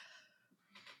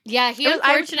 Yeah, he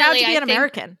I was proud to be an think,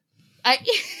 American. I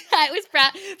was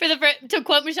proud to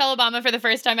quote Michelle Obama, for the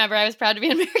first time ever, I was proud to be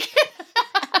an American.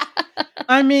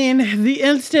 I mean, the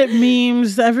instant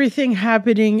memes, everything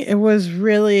happening, it was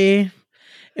really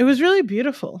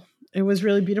beautiful. It was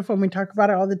really beautiful. And we talk about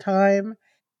it all the time.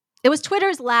 It was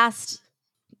Twitter's last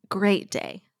great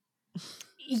day.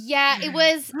 Yeah, it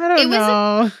was. I don't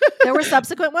know. There were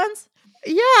subsequent ones?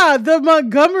 Yeah, the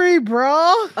Montgomery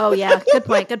brawl. Oh, yeah. Good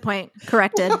point.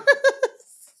 Corrected.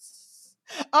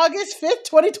 August 5th,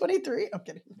 2023. I'm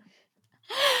kidding.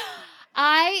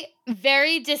 I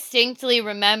very distinctly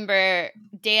remember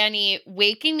Danny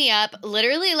waking me up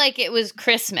literally like it was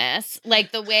Christmas,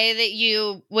 like the way that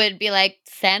you would be like,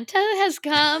 Santa has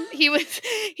come. He was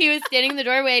standing in the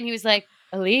doorway and he was like,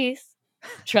 Elise,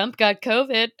 Trump got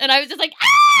COVID. And I was just like, ah!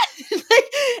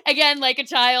 Again, like a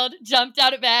child, jumped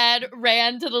out of bed,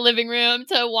 ran to the living room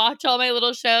to watch all my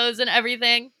little shows and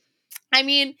everything. I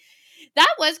mean,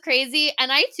 that was crazy.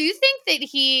 And I do think that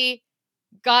he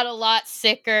got a lot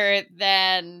sicker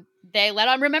than they let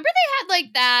on. Remember they had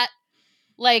like that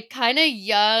like kind of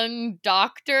young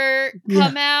doctor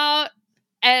come out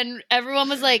and everyone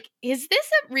was like, is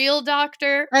this a real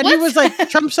doctor? And he was like,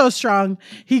 Trump's so strong.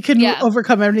 He can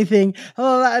overcome anything.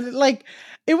 Like,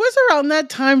 it was around that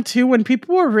time too when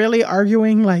people were really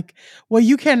arguing like, well,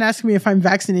 you can't ask me if I'm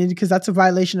vaccinated because that's a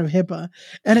violation of HIPAA.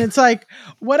 And it's like,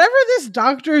 whatever this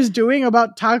doctor is doing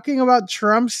about talking about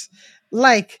Trump's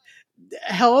like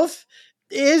health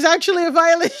is actually a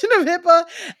violation of HIPAA,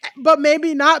 but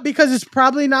maybe not because it's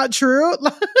probably not true.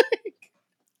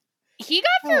 He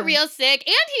got for real sick.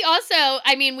 And he also,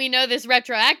 I mean, we know this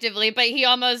retroactively, but he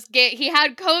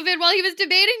had COVID while he was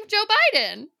debating Joe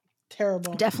Biden.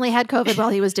 Terrible. Definitely had COVID while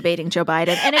he was debating Joe Biden.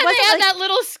 And it wasn't they had like that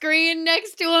little screen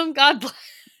next to him. God bless.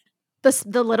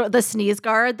 The sneeze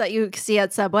guard that you see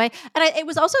at Subway. And it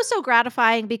was also so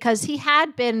gratifying because he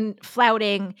had been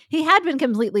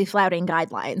completely flouting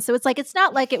guidelines. So it's like, it's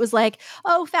not like it was like,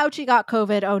 oh, Fauci got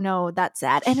COVID. Oh no, that's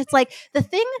sad. And it's like the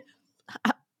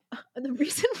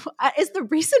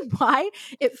reason why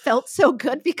it felt so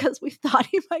good because we thought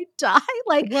he might die.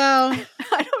 Like, well,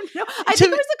 I don't know. I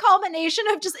think it was a culmination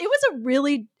of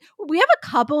we have a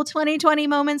couple 2020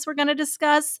 moments we're going to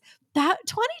discuss. That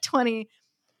 2020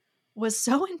 was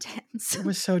so intense. It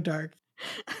was so dark.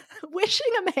 Wishing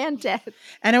a man dead.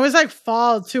 And it was like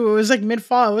fall too. It was like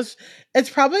mid-fall. It's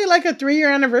probably like a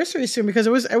 3-year anniversary soon because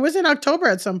it was in October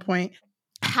at some point.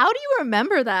 How do you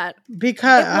remember that?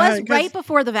 Because it was right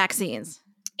before the vaccines.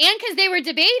 And because they were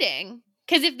debating.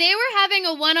 Because if they were having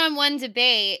a one-on-one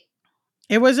debate,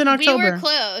 it was in October. We were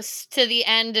close to the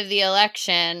end of the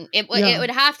election. It would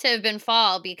have to have been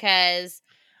fall because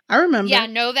I remember. Yeah,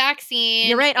 no vaccine.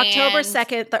 You're right. October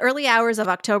 2nd, the early hours of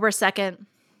October 2nd,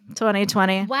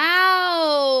 2020.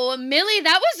 Wow. Millie,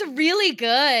 that was really good.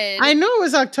 I know it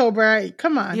was October.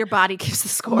 Come on. Your body keeps the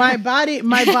score. My body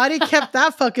kept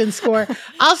that fucking score.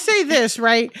 I'll say this,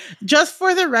 right? Just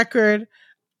for the record,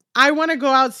 I want to go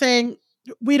out saying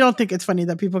we don't think it's funny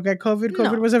that people get COVID.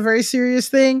 COVID was a very serious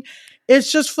thing.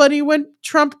 It's just funny when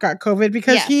Trump got COVID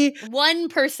because one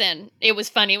person, it was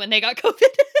funny when they got COVID.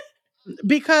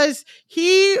 Because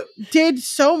he did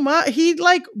so much. He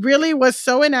like really was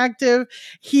so inactive.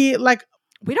 He like,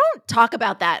 we don't talk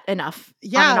about that enough on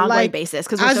an ongoing basis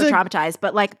because we're so traumatized.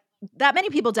 But like that many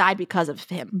people died because of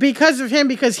him. Because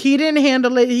he didn't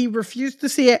handle it. He refused to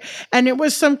see it. And it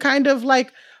was some kind of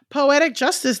like poetic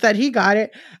justice that he got it.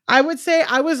 I would say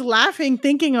I was laughing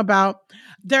thinking about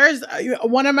there's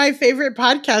one of my favorite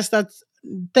podcasts that's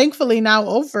thankfully now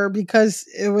over because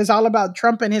it was all about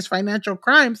Trump and his financial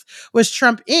crimes, was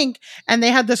Trump Inc. And they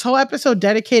had this whole episode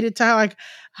dedicated to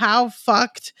how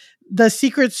fucked the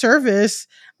Secret Service,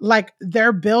 like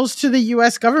their bills to the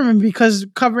US government because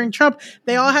covering Trump,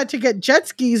 they all had to get jet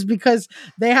skis because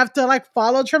they have to like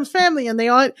follow Trump's family and they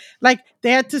all like they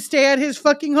had to stay at his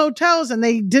fucking hotels and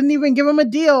they didn't even give him a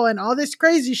deal and all this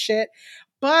crazy shit.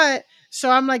 But so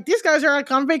I'm like, these guys are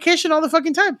like on vacation all the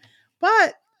fucking time.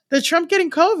 But the Trump getting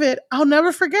COVID, I'll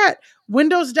never forget.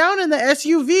 Windows down in the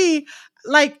SUV,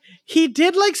 like he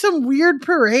did like some weird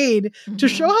parade to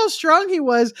show how strong he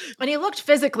was. And he looked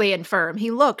physically infirm. He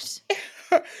looked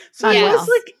So it Yes. was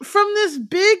like from this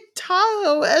big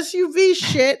Tahoe SUV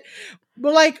shit,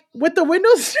 but like with the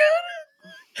windows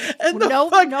down and no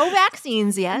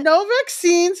vaccines yet. no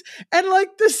vaccines, and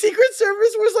like the Secret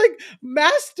Service was like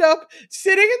masked up,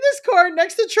 sitting in this car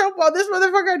next to Trump while this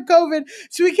motherfucker had COVID,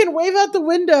 so he can wave out the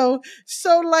window.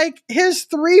 So like his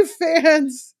 3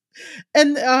 fans,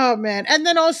 and oh man, and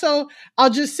then also I'll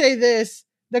just say this: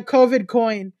 the COVID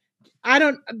coin.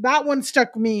 That one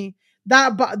stuck me.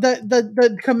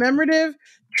 The commemorative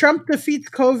Trump defeats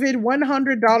COVID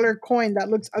 $100 coin that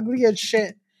looks ugly as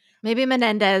shit. Maybe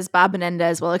Bob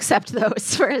Menendez will accept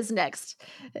those for his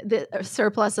the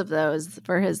surplus of those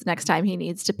for his next time he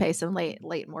needs to pay some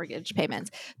late mortgage payments.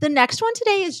 The next one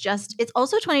today is it's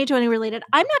also 2020 related.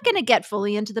 I'm not going to get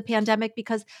fully into the pandemic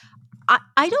because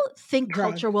I don't think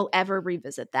culture will ever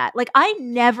revisit that. Like, I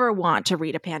never want to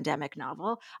read a pandemic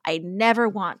novel. I never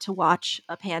want to watch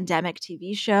a pandemic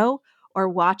TV show or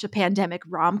watch a pandemic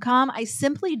rom-com. I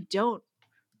simply don't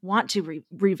want to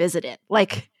revisit it.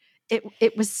 Like,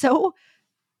 it was so,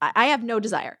 I have no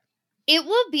desire. It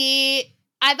will be,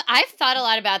 I've thought a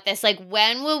lot about this. Like,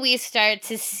 when will we start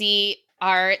to see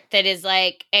art that is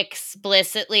like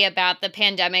explicitly about the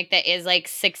pandemic that is like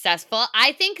successful?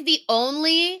 I think the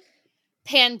only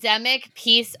pandemic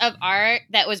piece of art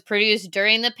that was produced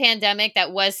during the pandemic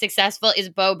that was successful is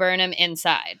Bo Burnham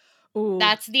Inside. Ooh.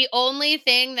 That's the only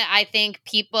thing that I think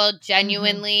people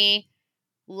genuinely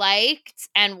liked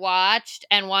and watched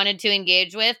and wanted to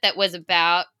engage with that was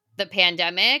about the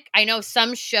pandemic. I know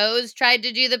some shows tried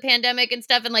to do the pandemic and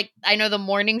stuff, and like I know the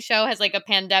morning show has like a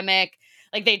pandemic,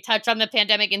 like they touch on the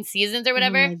pandemic in seasons or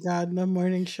whatever. Oh my god, the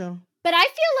morning show. But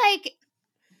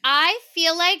I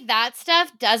feel like that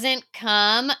stuff doesn't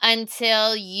come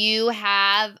until you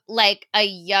have like a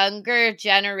younger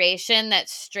generation that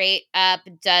straight up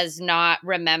does not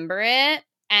remember it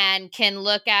and can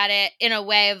look at it in a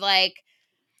way of like,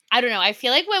 I don't know. I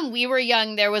feel like when we were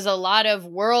young, there was a lot of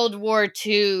World War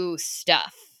II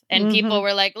stuff. And people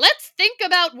were like, let's think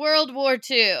about World War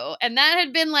II. And that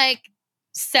had been like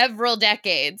several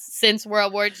decades since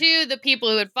World War II. The people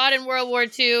who had fought in World War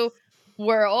II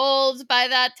were old by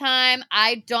that time.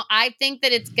 I think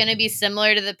that it's going to be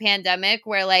similar to the pandemic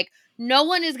where like no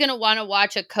one is going to want to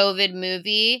watch a COVID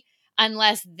movie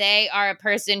unless they are a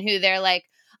person who they're like,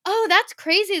 oh, that's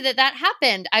crazy that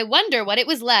happened. I wonder what it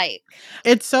was like.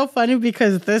 It's so funny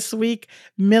because this week,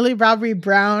 Millie Bobby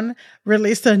Brown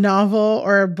released a novel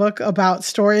or a book about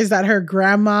stories that her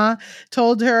grandma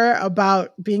told her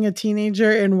about being a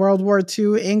teenager in World War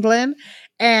II England.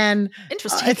 And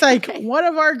interesting. It's like one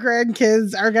of our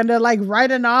grandkids are going to like write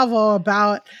a novel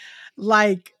about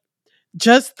like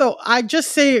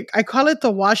I call it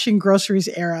the washing groceries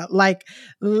era, like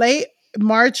late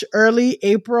March, early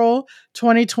April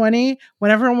 2020,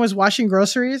 when everyone was washing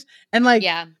groceries and like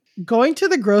going to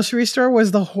the grocery store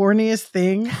was the horniest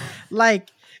thing. Like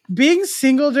being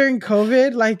single during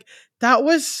COVID, like that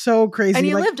was so crazy. And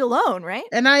you like, lived alone, right?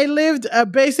 And I lived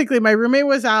basically my roommate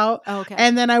was out. Oh, okay.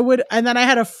 And then I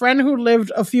had a friend who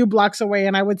lived a few blocks away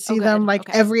and I would see them like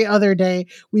every other day.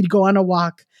 We'd go on a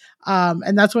walk.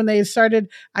 And that's when they started.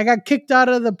 I got kicked out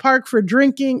of the park for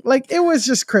drinking. Like it was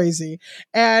just crazy.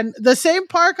 And the same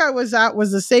park I was at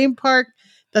was the same park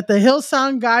that the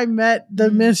Hillsong guy met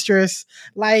the mistress.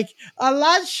 Like a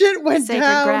lot of shit went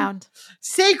down.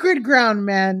 Sacred ground,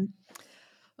 man.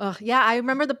 Oh, yeah, I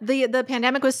remember the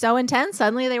pandemic was so intense.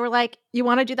 Suddenly they were like, "You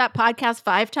want to do that podcast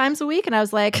 5 times a week?" And I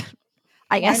was like,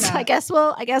 I guess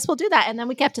we'll do that." And then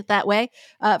we kept it that way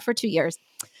for 2 years.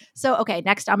 So, okay,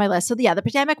 next on my list. So, the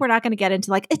pandemic, we're not going to get into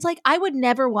like, it's like I would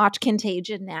never watch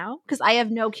Contagion now because I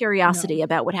have no curiosity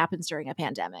about what happens during a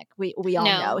pandemic. We all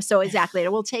know. So, exactly.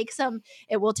 It will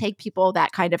take people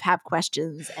that kind of have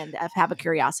questions and have a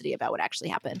curiosity about what actually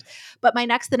happened. But the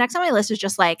next on my list is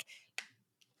just like,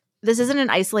 this isn't an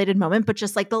isolated moment, but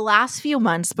just like the last few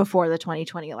months before the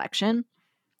 2020 election.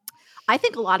 I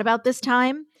think a lot about this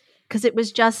time because it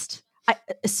was just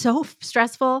so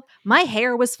stressful. My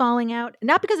hair was falling out,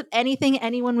 not because of anything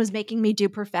anyone was making me do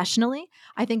professionally.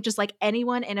 I think just like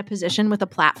anyone in a position with a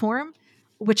platform,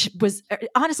 which was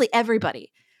honestly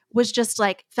everybody, was just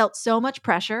like felt so much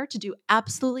pressure to do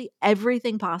absolutely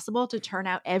everything possible to turn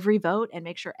out every vote and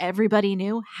make sure everybody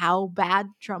knew how bad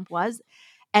Trump was.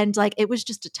 And like it was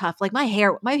just a tough, like my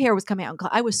hair was coming out.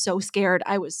 I was so scared.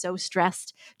 I was so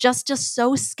stressed, just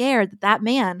so scared that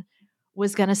man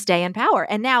was going to stay in power.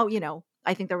 And now,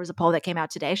 I think there was a poll that came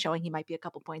out today showing he might be a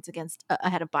couple points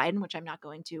ahead of Biden, which I'm not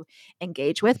going to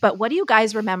engage with. But what do you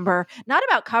guys remember? Not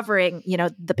about covering,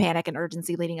 the panic and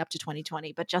urgency leading up to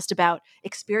 2020, but just about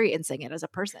experiencing it as a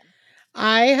person.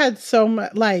 I had so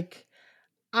much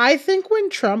I think when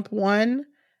Trump won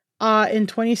in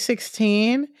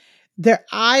 2016,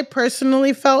 I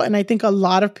personally felt, and I think a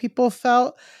lot of people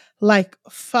felt like,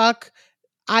 fuck,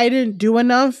 I didn't do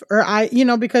enough, or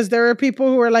because there were people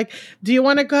who were like, do you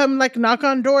want to come like knock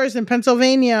on doors in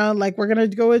Pennsylvania? Like, we're going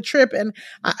to go a trip and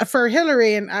for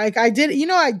Hillary. And I did,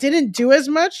 I didn't do as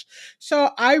much.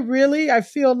 So I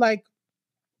feel like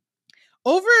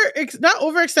not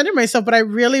overextended myself, but I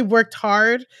really worked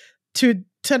hard to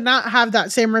not have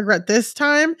that same regret this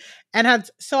time.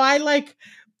 So I like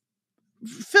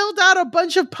filled out a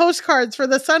bunch of postcards for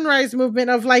the Sunrise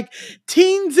Movement of like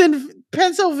teens in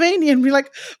Pennsylvania and be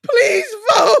like, please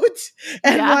vote.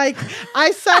 And like,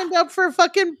 I signed up for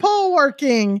fucking poll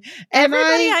working. And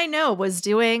everybody I know was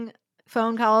doing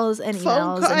phone calls and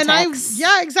emails and texts.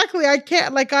 Yeah, exactly. I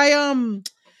can't, like,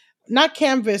 not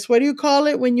canvas. What do you call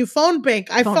it when you phone bank?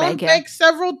 I phone bank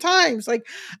several times. Like,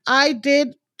 I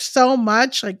did so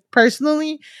much, like,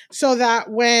 personally, so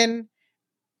that when,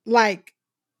 like,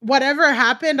 whatever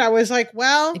happened, I was like,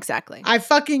 well, exactly. I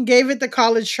fucking gave it the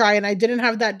college try, and I didn't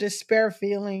have that despair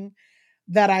feeling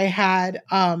that I had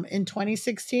in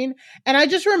 2016. And I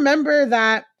just remember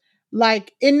that,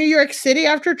 like, in New York City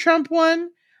after Trump won,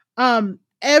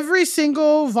 every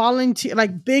single volunteer,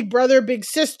 like Big Brother, Big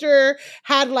Sister,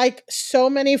 had like so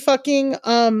many fucking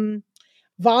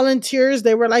volunteers.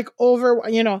 They were like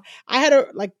I had a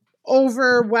like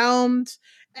overwhelmed.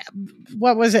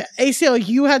 What was it?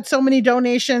 ACLU had so many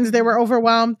donations. They were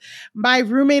overwhelmed. My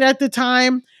roommate at the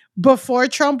time, before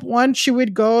Trump won, she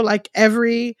would go like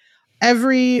every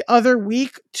other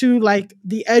week to like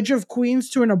the edge of Queens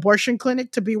to an abortion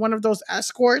clinic to be one of those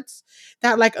escorts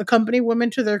that like accompany women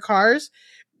to their cars.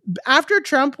 After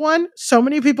Trump won, so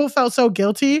many people felt so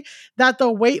guilty that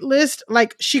the wait list,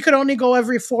 like, she could only go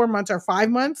every 4 months or 5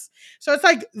 months. So it's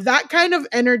like that kind of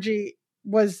energy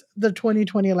was the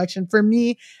 2020 election for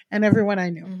me and everyone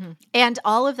I knew. Mm-hmm. And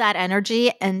all of that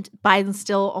energy, and Biden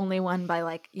still only won by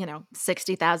like,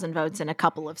 60,000 votes in a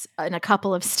couple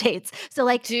of states. So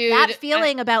like, dude, that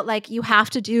feeling about like you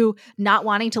have to do not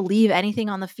wanting to leave anything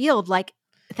on the field, like,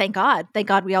 thank God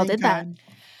we all did that.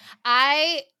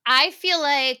 I feel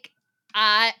like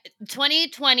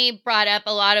 2020 brought up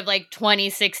a lot of like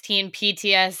 2016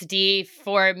 PTSD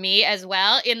for me as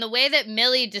well, in the way that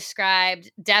Millie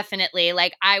described. Definitely,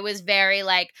 like, I was very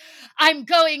like, I'm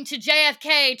going to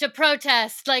JFK to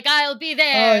protest, like, I'll be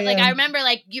there. Oh, yeah. Like, I remember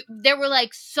like there were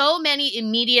like so many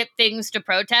immediate things to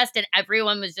protest, and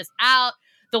everyone was just out.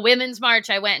 The Women's March,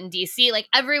 I went in DC, like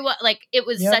everyone, like it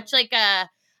was such like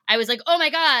I was like, oh my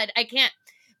God, I can't.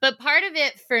 But part of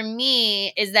it for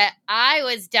me is that I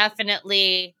was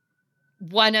definitely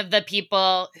one of the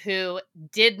people who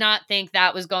did not think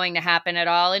that was going to happen at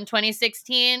all in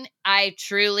 2016. I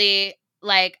truly,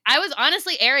 like, I was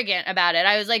honestly arrogant about it.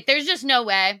 I was like, there's just no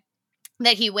way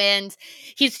that he wins.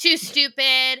 He's too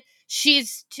stupid.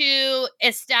 She's too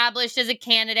established as a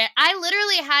candidate. I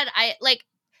literally had,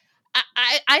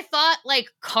 I thought, like,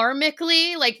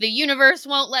 karmically, like, the universe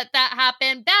won't let that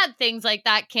happen. Bad things like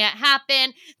that can't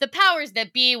happen. The powers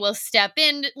that be will step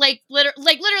in. Like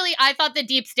literally, I thought the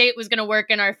deep state was going to work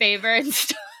in our favor and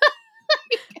stuff.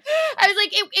 I was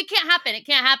like, it can't happen. It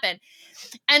can't happen.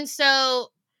 And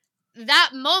so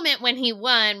that moment when he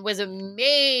won was a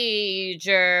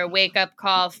major wake-up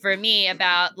call for me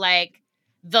about, like,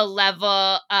 the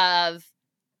level of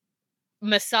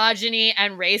misogyny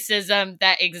and racism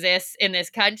that exists in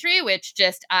this country, which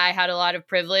just I had a lot of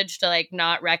privilege to like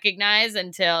not recognize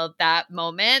until that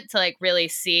moment, to like really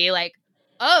see like,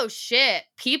 oh shit,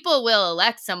 people will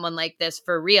elect someone like this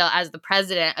for real as the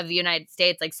president of the United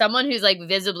States. Like, someone who's like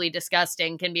visibly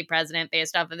disgusting can be president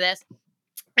based off of this.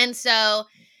 And so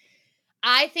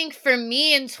I think for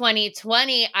me in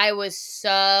 2020, I was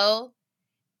so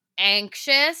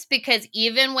anxious because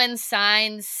even when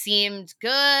signs seemed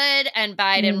good and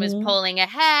Biden was pulling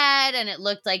ahead and it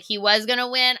looked like he was going to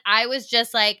win, I was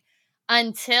just like,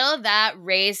 until that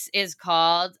race is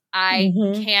called, I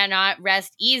cannot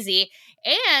rest easy.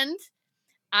 And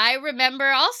I remember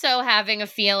also having a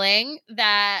feeling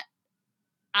that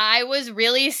I was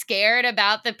really scared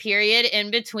about the period in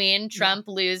between Trump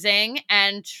losing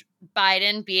and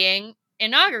Biden being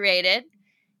inaugurated.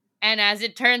 And as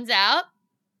it turns out,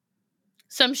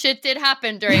 some shit did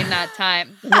happen during that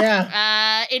time.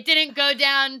 It didn't go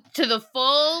down to the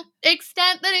full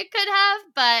extent that it could have,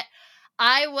 but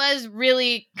I was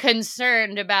really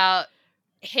concerned about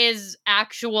his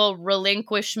actual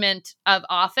relinquishment of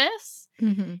office.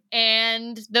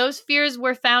 And those fears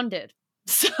were founded.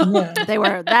 So they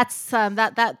were. That's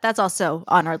also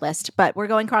on our list, but we're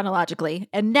going chronologically.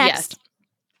 And next,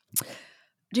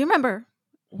 do you remember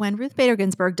when Ruth Bader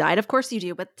Ginsburg died, of course you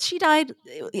do, but she died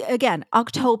again,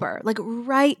 October, like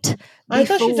right before. I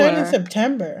thought she died in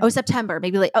September. Oh, September,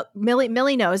 maybe like, oh,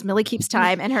 Millie knows. Millie keeps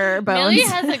time in her bones. Millie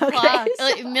has a clock.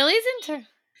 Like, Millie's into.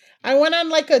 I went on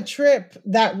like a trip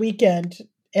that weekend,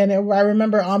 and I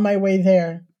remember on my way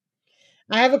there.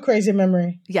 I have a crazy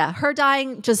memory. Yeah, her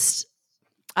dying just,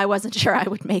 I wasn't sure I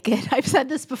would make it. I've said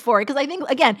this before because I think,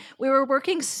 again, we were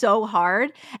working so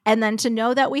hard. And then to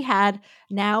know that we had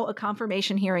now a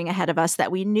confirmation hearing ahead of us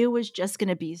that we knew was just going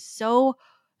to be so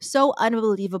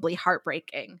unbelievably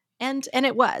heartbreaking. And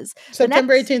it was.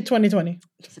 September 18th, 2020.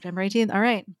 September 18th. All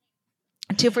right.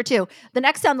 2 for 2. The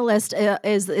next on the list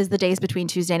is the days between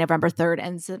Tuesday, November 3rd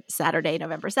and Saturday,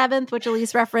 November 7th, which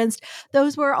Elise referenced.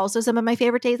 Those were also some of my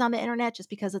favorite days on the internet, just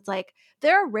because it's like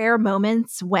there are rare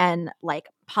moments when like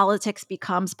politics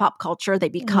becomes pop culture. They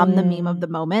become the meme of the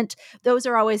moment. Those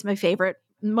are always my favorite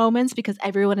moments because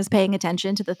everyone is paying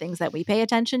attention to the things that we pay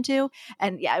attention to.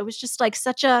 And yeah, it was just like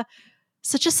such a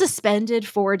suspended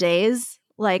 4 days.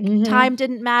 Like time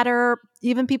didn't matter.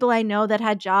 Even people I know that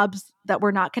had jobs that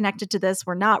were not connected to this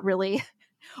were not really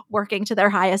working to their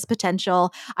highest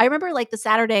potential. I remember like the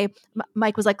Saturday,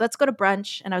 Mike was like, let's go to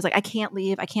brunch. And I was like, I can't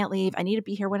leave. I need to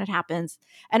be here when it happens.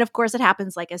 And of course it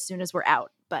happens like as soon as we're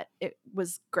out. But it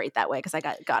was great that way because I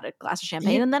got a glass of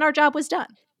champagne and then our job was done.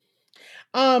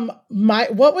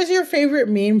 What was your favorite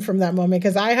meme from that moment?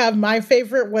 Because I have, my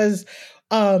favorite was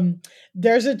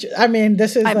this is I have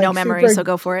like no memory, so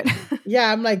go for it.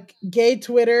 Yeah, I'm like gay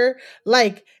Twitter.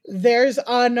 Like there's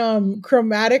on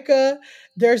Chromatica,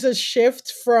 there's a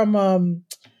shift from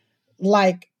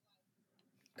like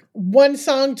one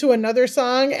song to another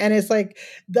song, and it's like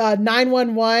the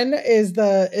 911 is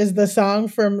the song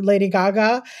from Lady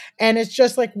Gaga, and it's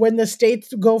just like when the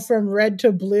states go from red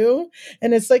to blue,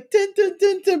 and it's like dun, dun,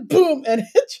 dun, dun, boom, and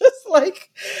it's just like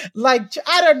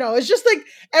I don't know, it's just like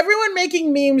everyone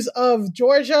making memes of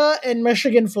Georgia and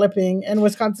Michigan flipping and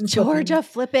Wisconsin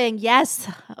flipping. Yes.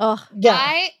 Oh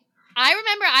yeah. I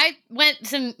remember I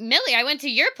went to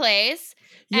your place.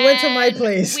 You went to my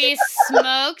place. We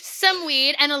smoked some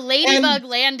weed and a ladybug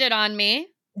landed on me.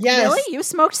 Yes. Really? You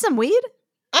smoked some weed?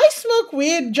 I smoke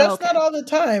weed, just not all the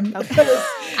time. Okay.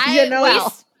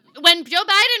 When Joe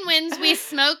Biden wins, we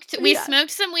smoked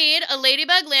some weed, a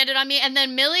ladybug landed on me, and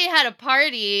then Millie had a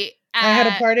party. I had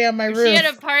a party on my roof. She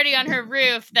had a party on her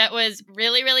roof that was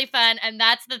really, really fun. And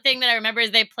that's the thing that I remember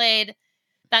is they played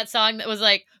that song that was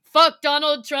like, fuck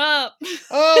Donald Trump.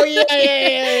 Oh,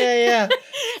 yeah.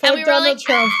 And we were Donald like,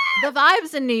 Trump. The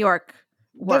vibes in New York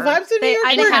were. The vibes in New York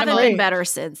they were haven't great. been better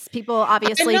since. People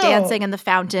obviously dancing in the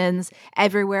fountains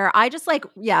everywhere. I just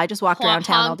walked around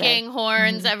town all day. Honking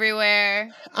horns everywhere.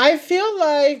 I feel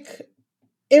like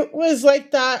it was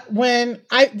like that when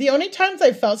the only times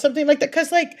I felt something like that,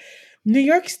 because like New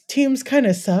York's teams kind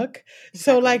of suck.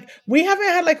 So like we haven't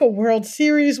had like a World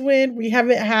Series win. We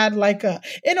haven't had like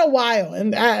in a while.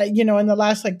 And in the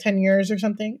last like 10 years or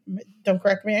something. Don't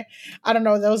correct me. I don't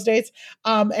know those dates.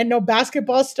 And no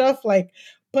basketball stuff. Like,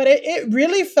 but it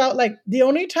really felt like the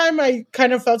only time I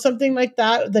kind of felt something like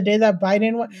that, the day that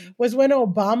Biden won, was when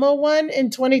Obama won in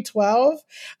 2012.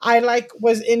 I like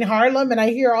was in Harlem and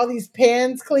I hear all these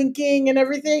pans clinking and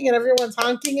everything and everyone's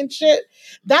honking and shit.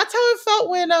 That's how it felt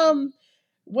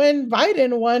when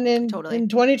Biden won in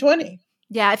 2020.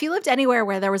 Yeah, if you lived anywhere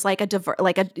where there was like an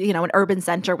urban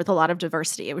center with a lot of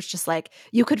diversity, it was just like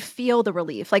you could feel the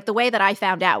relief. Like the way that I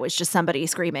found out was just somebody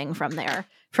screaming from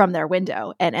their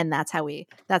window, and that's how we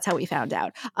found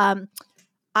out.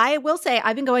 I will say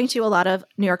I've been going to a lot of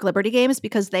New York Liberty games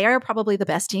because they are probably the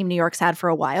best team New York's had for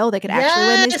a while. They could actually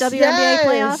win these WNBA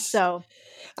playoffs. So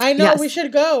I know we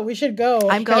should go.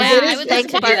 I'm going. I would like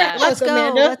to do that. Let's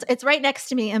go. Amanda. It's right next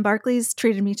to me, and Barclays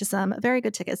treated me to some very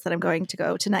good tickets that I'm going to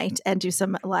go tonight and do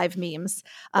some live memes.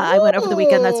 I went over the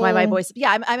weekend. That's why my voice.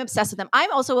 Yeah, I'm obsessed with them.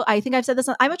 I'm also. I think I've said this.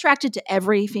 I'm attracted to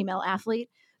every female athlete.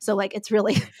 So like it's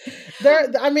really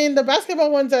the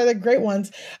basketball ones are the great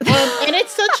ones. And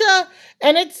it's such a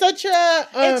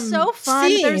it's so fun.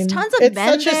 Scene. There's tons of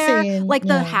men there. Like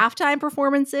the halftime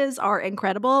performances are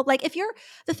incredible. Like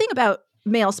the thing about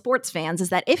male sports fans is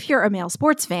that if you're a male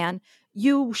sports fan,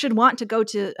 you should want to go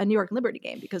to a New York Liberty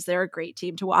game because they're a great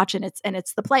team to watch and it's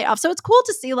the playoffs. So it's cool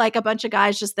to see like a bunch of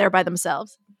guys just there by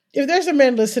themselves. If there's a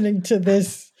man listening to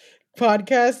this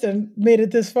podcast and made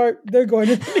it this far, they're going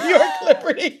to the New York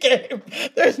Liberty game.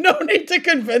 There's no need to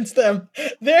convince them.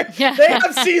 They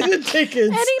have season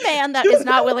tickets. Any man that is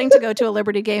not willing to go to a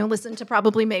Liberty game, listen to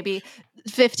probably maybe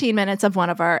 15 minutes of one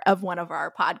of our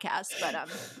podcasts. But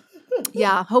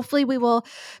Yeah, hopefully we will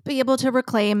be able to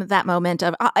reclaim that moment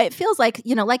of it feels like,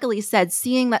 like Elise said,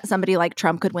 seeing that somebody like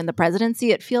Trump could win the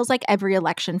presidency, it feels like every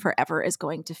election forever is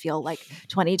going to feel like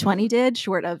 2020 did,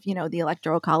 short of, the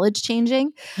Electoral College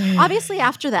changing. Obviously,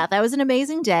 after that was an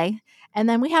amazing day. And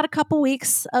then we had a couple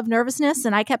weeks of nervousness,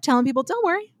 and I kept telling people, don't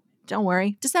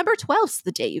worry. December 12th is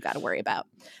the date you got to worry about.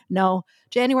 No,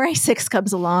 January 6th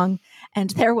comes along,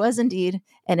 and there was indeed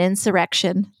an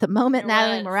insurrection. The moment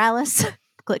Natalie Morales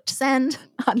clicked send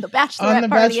on the bachelorette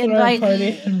party invite.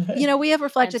 We have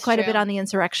reflected That's quite a true. bit on the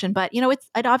insurrection, but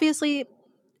it obviously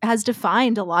has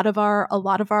defined a lot of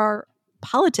our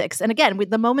politics. And again, with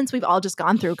the moments we've all just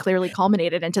gone through clearly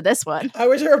culminated into this one. I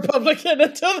was a Republican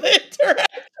until the insurrection.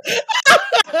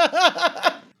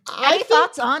 Any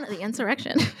thoughts on the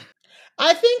insurrection?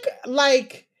 I think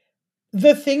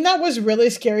the thing that was really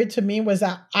scary to me was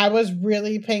that I was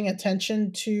really paying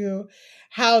attention to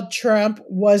how Trump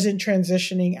wasn't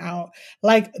transitioning out.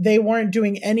 Like, they weren't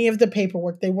doing any of the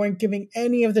paperwork. They weren't giving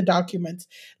any of the documents.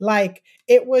 Like,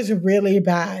 it was really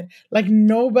bad. Like,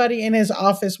 nobody in his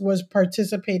office was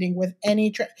participating with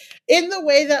any in the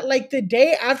way that, like, the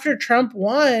day after Trump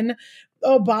won,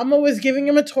 Obama was giving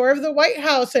him a tour of the White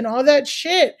House and all that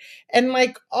shit. And even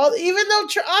though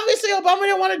obviously Obama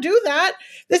didn't want to do that,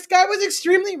 this guy was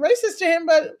extremely racist to him,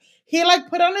 but he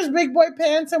put on his big boy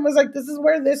pants and was like, this is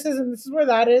where this is and this is where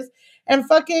that is. And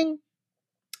fucking,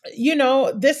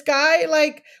 this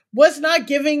guy was not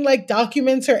giving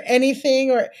documents or anything,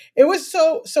 or it was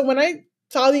so when I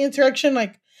saw the insurrection,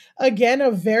 again, a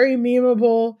very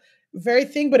memeable, very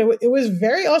thing, but it was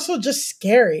very also just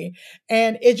scary.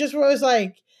 And it just was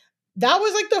that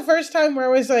was the first time where I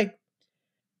was like,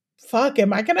 fuck,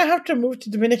 am I gonna have to move to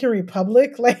Dominican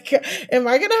Republic? Am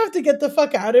I gonna have to get the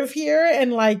fuck out of here?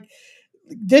 And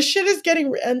this shit is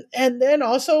getting, and then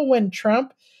also when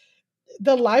Trump,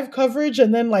 the live coverage,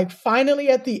 and then finally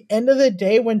at the end of the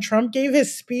day when Trump gave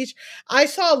his speech, I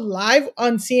saw live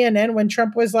on CNN when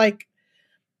Trump was like,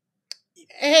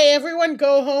 hey, everyone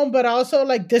go home, but also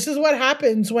this is what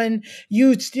happens when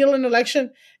you steal an election.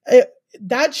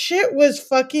 That shit was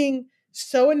fucking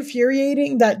so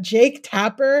infuriating that Jake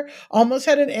Tapper almost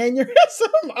had an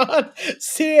aneurysm on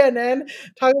CNN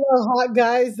talking about hot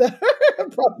guys that are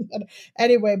problematic.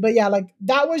 Anyway, but yeah,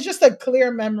 that was just a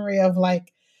clear memory of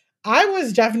I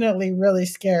was definitely really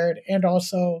scared, and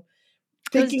also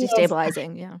thinking it was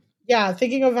destabilizing.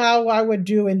 Thinking of how I would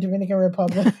do in Dominican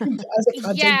Republic as a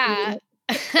content creator.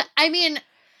 I mean,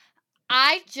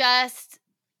 I just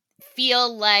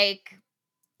feel like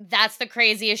that's the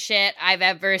craziest shit I've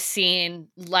ever seen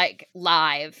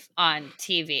live on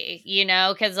TV,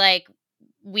 because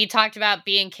we talked about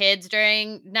being kids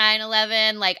during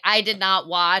 9/11. I did not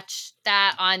watch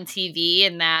that on TV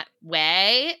in that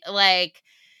way.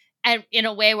 And in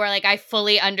a way where I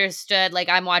fully understood,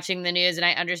 I'm watching the news and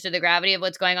I understood the gravity of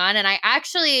what's going on. And I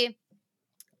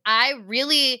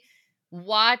really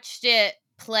watched it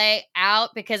play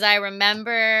out because I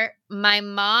remember my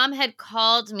mom had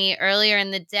called me earlier in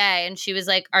the day and she was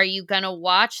like, are you going to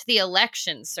watch the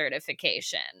election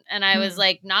certification? And I was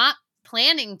not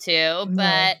planning to,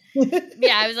 but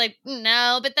I was like,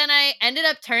 no. But then I ended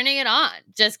up turning it on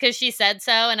just because she said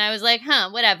so. And I was like,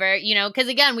 whatever, because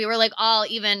again, we were all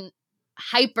even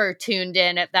hyper tuned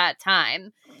in at that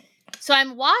time. So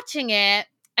I'm watching it.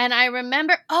 And I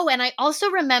remember, and I also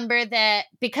remember that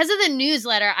because of the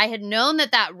newsletter, I had known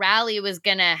that rally was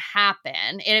going to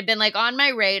happen. It had been on my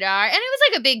radar, and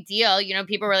it was a big deal.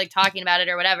 People were talking about it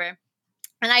or whatever.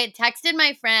 And I had texted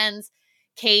my friends,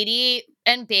 Katie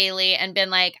and Bailey, and been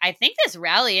like, I think this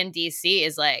rally in DC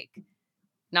is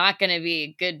not going to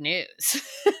be good news,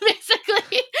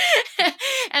 basically.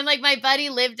 And my buddy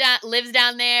lives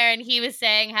down there, and he was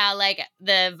saying how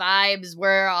the vibes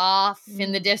were off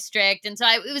in the district. And so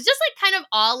it was just kind of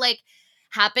all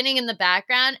happening in the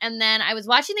background. And then I was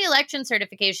watching the election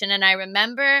certification, and I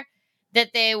remember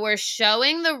that they were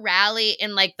showing the rally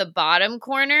in the bottom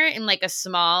corner in a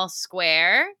small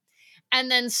square. And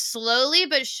then slowly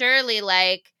but surely,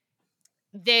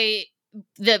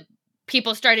 the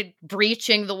people started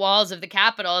breaching the walls of the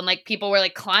Capitol, and people were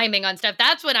climbing on stuff.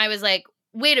 That's when I was like,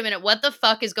 wait a minute, what the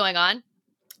fuck is going on?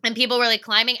 And people were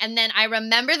climbing. And then I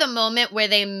remember the moment where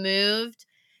they moved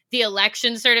the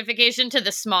election certification to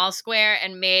the small square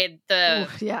and made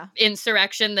the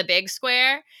insurrection the big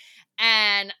square.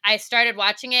 And I started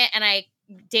watching it, and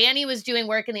Danny was doing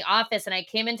work in the office, and I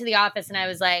came into the office and I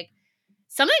was like,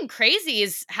 something crazy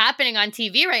is happening on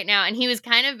TV right now. And he was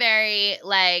kind of very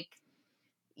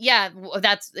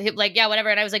that's whatever.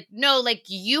 And I was like, no,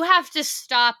 you have to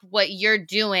stop what you're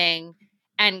doing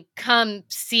and come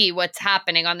see what's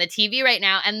happening on the TV right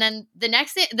now. And then the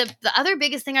next thing, the other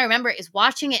biggest thing I remember is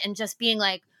watching it and just being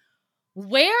like,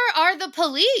 where are the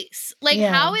police? Like,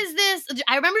 how is this?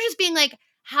 I remember just being like,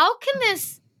 how can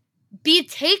this be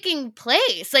taking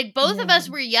place? Like, both of us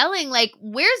were yelling, like,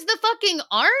 where's the fucking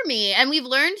army? And we've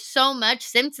learned so much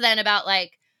since then about,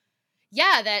 like,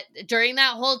 that during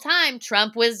that whole time,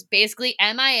 Trump was basically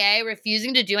MIA,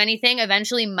 refusing to do anything.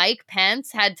 Eventually, Mike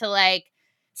Pence had to, like,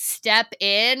 step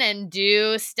in and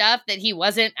do stuff that he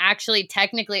wasn't actually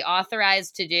technically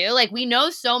authorized to do. Like, we know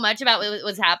so much about what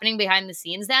was happening behind the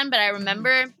scenes then, but I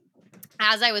remember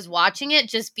as I was watching it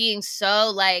just being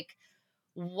so, like,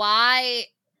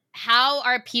 how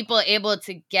are people able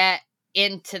to get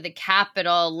into the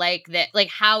Capitol like that? Like,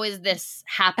 how is this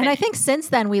happening? And I think since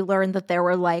then we learned that there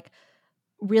were like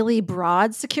really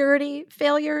broad security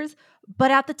failures. But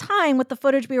at the time, with the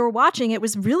footage we were watching, it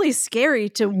was really scary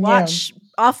to watch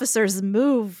officers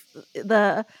move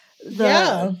the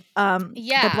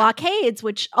blockades,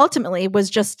 which ultimately was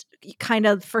just kind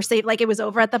of for safe. Like, it was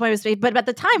over at the point it was safe. But at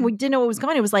the time, we didn't know what was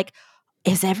going on. It was like,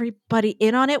 is everybody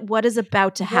in on it? What is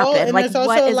about to happen? Like,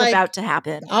 what is about to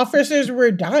happen? Officers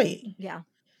were dying. Yeah.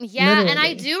 Yeah, Literally. and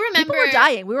I do remember... People were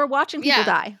dying. We were watching people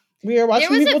die. We were watching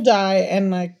people die,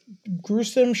 and, like,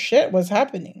 gruesome shit was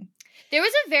happening. There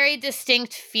was a very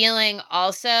distinct feeling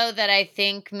also that I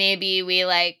think maybe we,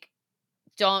 like,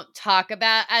 don't talk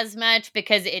about as much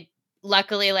because it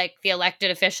luckily, like, the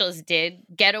elected officials did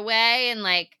get away and,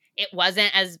 like, it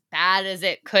wasn't as bad as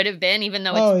it could have been, even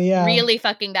though it's really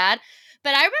fucking bad.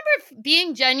 But I remember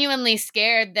being genuinely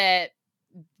scared that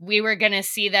we were going to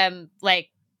see them, like,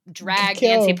 drag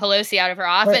Nancy Pelosi out of her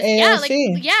office.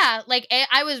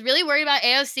 I was really worried about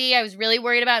AOC. I was really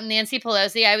worried about Nancy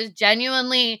Pelosi. I was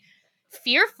genuinely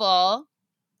fearful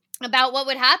about what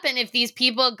would happen if these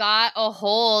people got a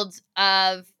hold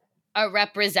of a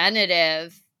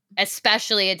representative,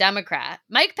 especially a Democrat.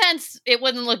 Mike Pence, it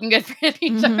wasn't looking good for him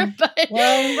either. But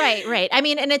right. I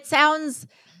mean, and it sounds...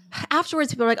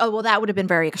 Afterwards, people are like, oh, well, that would have been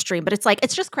very extreme. But it's like,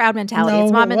 it's just crowd mentality.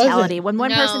 It's mob mentality. When one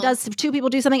person does, if two people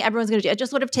do something, everyone's going to do it. It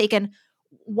just would have taken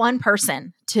one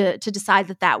person to decide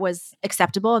that that was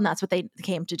acceptable, and that's what they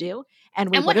came to do.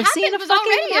 And we would have seen a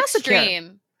fucking massacre.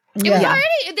 Extreme. It was already,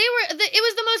 it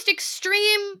was the most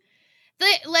extreme,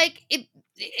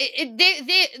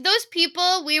 those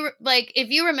people, we were, like, if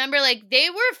you remember, like, they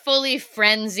were fully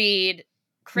frenzied,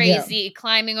 crazy,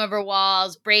 climbing over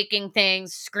walls, breaking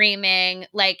things, screaming.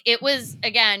 Like, it was,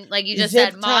 again, like you just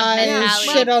said, mob mentality.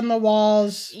 Shit on the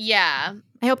walls. Yeah.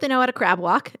 I hope they know how to crab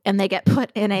walk and they get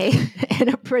put in a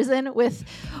prison with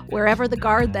wherever the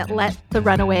guard that let the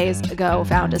runaways go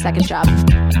found a second job.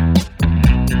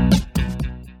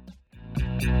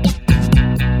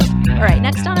 All right,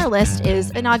 next on our list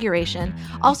is inauguration.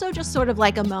 Also just sort of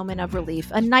like a moment of relief.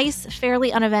 A nice,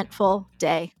 fairly uneventful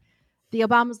day. The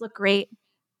Obamas look great.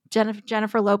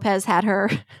 Jennifer Lopez had her.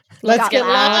 Let's get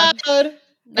loud.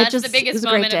 That's the biggest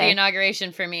moment of the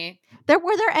inauguration for me.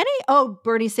 Were there any? Oh,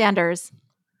 Bernie Sanders.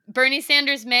 Bernie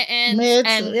Sanders mittens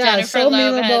and Jennifer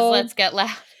Lopez. Memeable. Let's get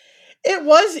loud. It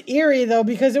was eerie though,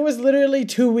 because it was literally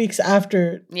 2 weeks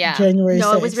after January 6th.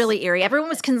 No, it was really eerie. Everyone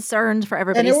was concerned for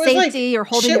everybody's safety or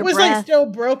holding their breath. Shit was like still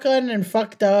broken and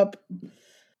fucked up.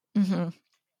 Mm-hmm.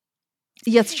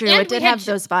 Yeah, it's true. It did have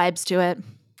those vibes to it.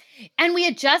 And we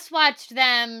had just watched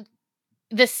them.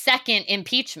 The second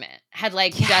impeachment had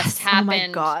just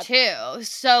happened too.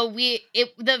 So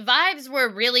the vibes were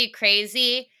really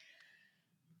crazy.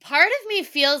 Part of me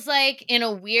feels like, in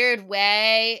a weird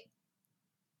way,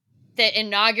 the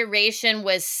inauguration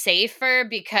was safer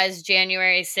because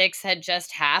January 6th had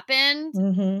just happened.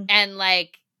 Mm-hmm. And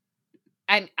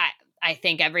I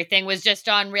think everything was just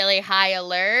on really high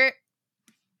alert.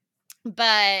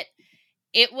 But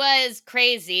it was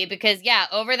crazy because,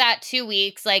 over that 2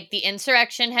 weeks, the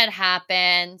insurrection had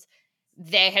happened.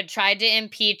 They had tried to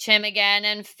impeach him again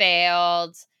and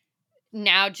failed.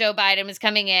 Now Joe Biden was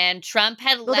coming in. Trump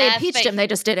had left. They impeached him. They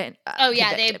just didn't.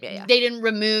 They didn't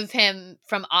remove him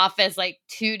from office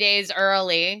 2 days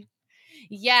early.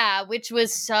 Yeah, which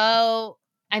was so...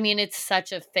 I mean, it's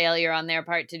such a failure on their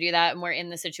part to do that. And we're in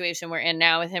the situation we're in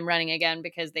now with him running again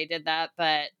because they did that.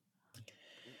 But...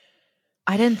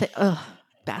 I didn't think... Ugh.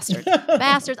 Bastards.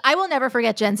 I will never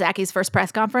forget Jen Psaki's first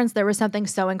press conference. There was something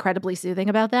so incredibly soothing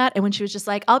about that. And when she was just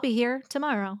like, I'll be here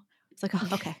tomorrow. It's like, oh,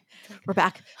 okay, we're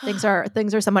back. Things are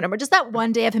somewhat numbered. Just that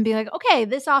one day of him being like, okay,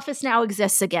 this office now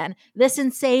exists again. This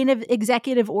insane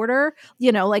executive order,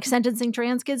 sentencing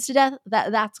trans kids to death,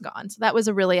 that's gone. So that was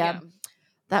a really, that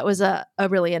That was a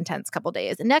really intense couple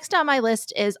days. And next on my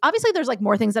list is, obviously there's like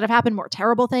more things that have happened, more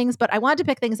terrible things, but I wanted to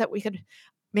pick things that we could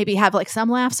maybe have like some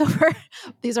laughs over.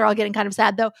 These are all getting kind of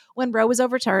sad though. When Roe was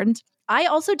overturned, I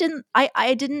also didn't,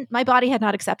 I didn't, my body had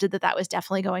not accepted that was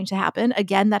definitely going to happen.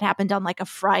 Again, that happened on like a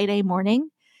Friday morning.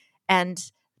 And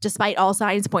despite all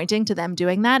signs pointing to them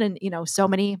doing that, and, so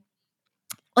many,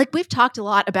 like we've talked a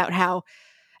lot about how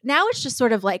now it's just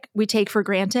sort of like we take for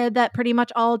granted that pretty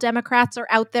much all Democrats are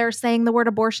out there saying the word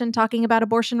abortion, talking about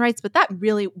abortion rights, but that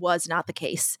really was not the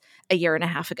case a year and a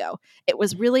half ago. It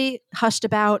was really hushed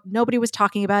about. Nobody was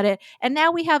talking about it. And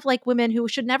now we have like women who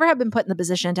should never have been put in the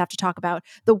position to have to talk about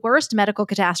the worst medical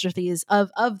catastrophes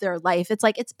of their life. It's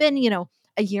like, it's been,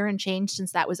 a year and change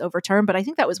since that was overturned. But I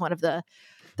think that was one of the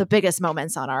biggest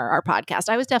moments on our podcast.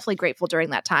 I was definitely grateful during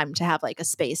that time to have like a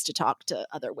space to talk to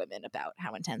other women about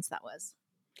how intense that was.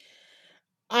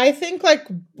 I think like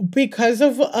because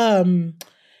of an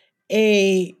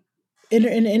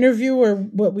interview or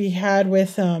what we had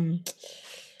with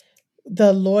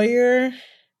the lawyer,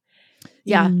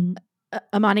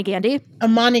 Amani Gandhi.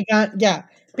 Yeah,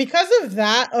 because of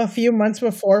that, a few months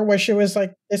before, where she was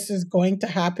like, "This is going to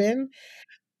happen,"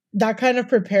 that kind of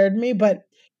prepared me. But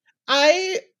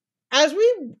as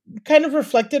we kind of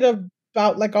reflected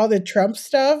about like all the Trump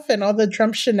stuff and all the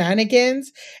Trump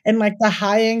shenanigans and like the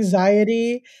high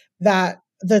anxiety that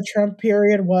the Trump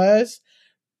period was,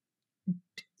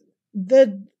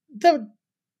 the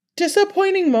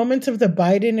disappointing moments of the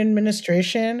Biden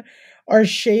administration are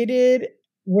shaded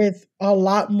with a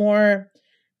lot more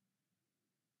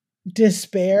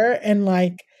despair and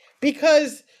like,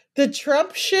 because the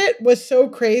Trump shit was so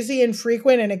crazy and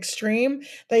frequent and extreme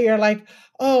that you're like,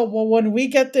 oh, well, when we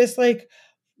get this like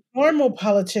normal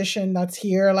politician that's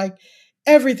here, like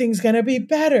everything's going to be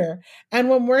better. And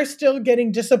when we're still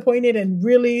getting disappointed and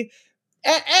really,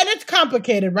 and it's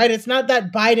complicated, right? It's not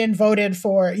that Biden voted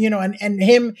for,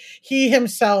 and he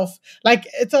himself, like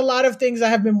it's a lot of things that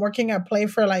have been working at play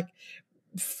for like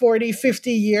 40,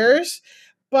 50 years.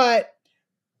 But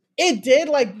it did,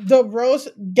 like the Rose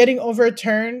getting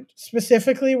overturned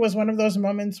specifically was one of those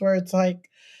moments where it's like,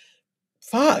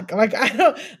 fuck, like I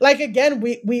don't, like again,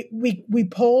 we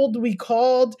polled, we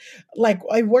called, like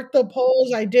I worked the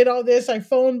polls, I did all this, I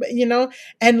phoned,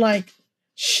 and like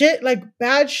shit, like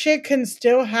bad shit can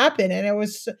still happen, and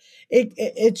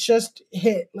it just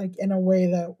hit like in a way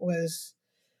that was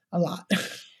a lot.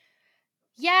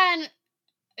 Yeah, and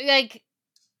like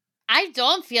I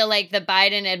don't feel like the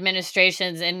Biden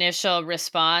administration's initial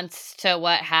response to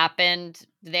what happened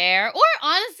there, or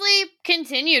honestly,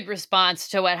 continued response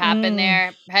to what happened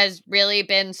there, has really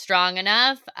been strong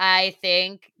enough. I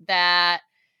think that,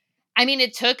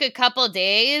 it took a couple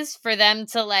days for them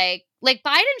to like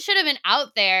Biden should have been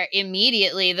out there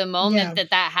immediately the moment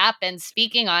that happened,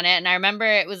 speaking on it. And I remember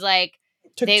it was like,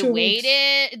 they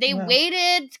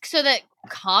waited so that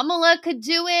Kamala could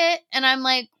do it. And I'm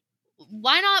like,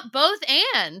 why not both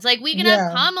ands? Like, we can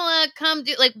have Kamala come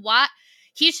do, like, what?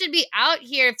 He should be out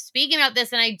here speaking about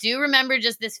this. And I do remember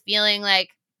just this feeling like,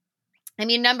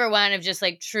 number one, of just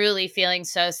like truly feeling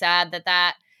so sad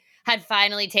that had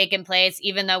finally taken place,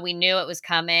 even though we knew it was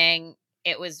coming.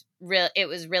 It was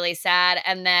really sad.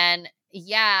 And then,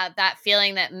 that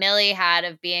feeling that Millie had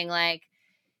of being like,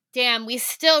 damn, we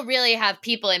still really have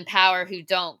people in power who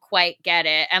don't quite get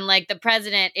it. And like the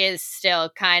president is still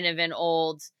kind of an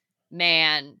old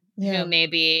man who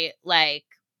maybe like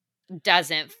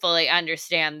doesn't fully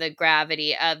understand the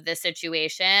gravity of the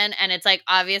situation. And it's like,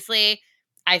 obviously,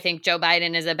 I think Joe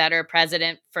Biden is a better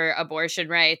president for abortion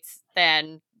rights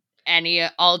than any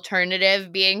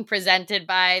alternative being presented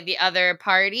by the other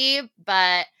party.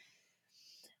 But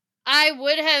I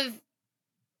would have,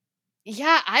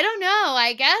 I don't know.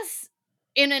 I guess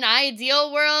in an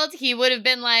ideal world, he would have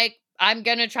been like, I'm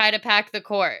going to try to pack the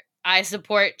court. I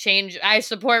support change. I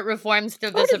support reforms to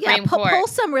the Supreme Court. Pull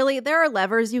some really, there are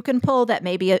levers you can pull that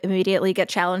maybe immediately get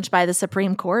challenged by the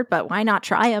Supreme Court, but why not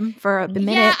try them for a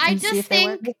minute? Yeah, I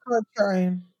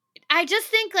just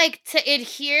think like to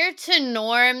adhere to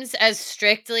norms as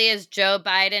strictly as Joe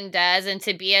Biden does, and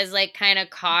to be as like kind of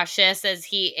cautious as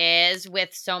he is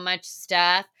with so much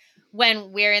stuff,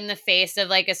 when we're in the face of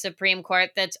like a Supreme Court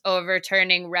that's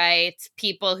overturning rights,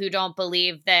 people who don't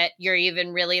believe that you're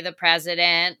even really the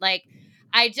president. Like,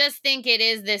 I just think it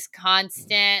is this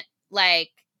constant,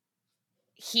 like,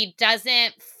 he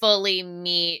doesn't fully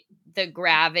meet the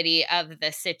gravity of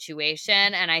the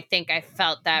situation. And I think I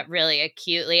felt that really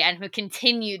acutely, and who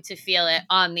continued to feel it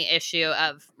on the issue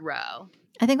of Roe.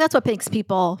 I think that's what makes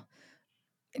people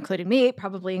including me,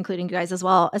 probably including you guys as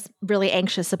well, is really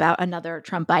anxious about another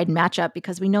Trump-Biden matchup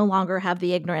because we no longer have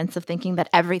the ignorance of thinking that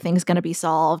everything's going to be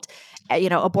solved.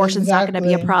 Abortion's not going to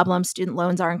be a problem. Student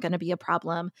loans aren't going to be a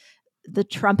problem. The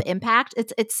Trump impact,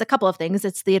 it's a couple of things.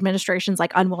 It's the administration's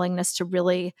like unwillingness to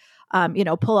really,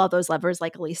 pull all those levers,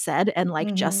 like Elise said, and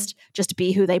like just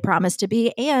be who they promised to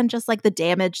be, and just like the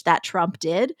damage that Trump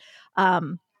did.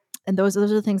 And those are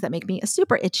the things that make me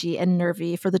super itchy and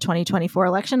nervy for the 2024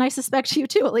 election. I suspect you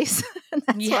too, Elise. And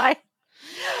that's why.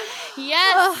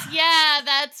 Yes, yeah,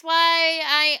 that's why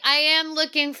I am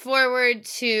looking forward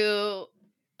to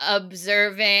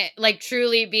observing, like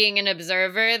truly being an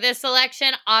observer this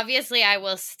election. Obviously, I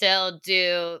will still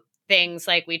do things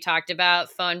like we talked about,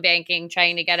 phone banking,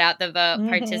 trying to get out the vote,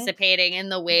 participating in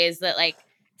the ways that like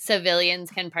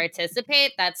civilians can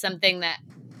participate. That's something that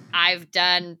I've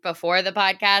done before the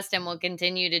podcast and will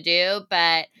continue to do,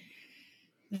 but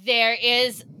there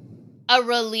is a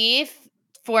relief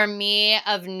for me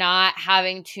of not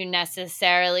having to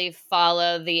necessarily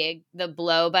follow the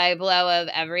blow by blow of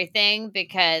everything,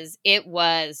 because it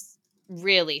was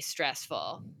really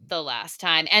stressful the last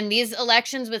time. And these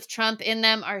elections with Trump in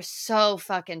them are so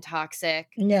fucking toxic.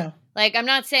 Yeah. Like, I'm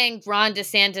not saying Ron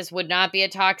DeSantis would not be a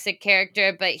toxic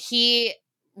character, but he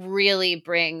really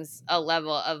brings a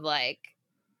level of like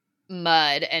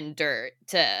mud and dirt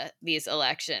to these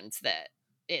elections that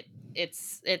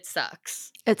it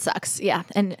sucks. It sucks. Yeah.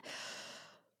 And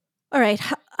all right,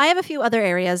 I have a few other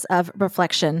areas of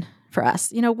reflection for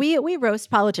us. We roast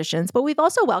politicians, but we've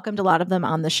also welcomed a lot of them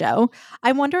on the show.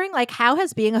 I'm wondering, like, how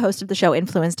has being a host of the show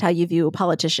influenced how you view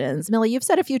politicians? Millie, you've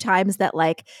said a few times that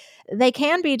like they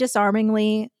can be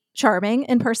disarmingly charming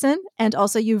in person, and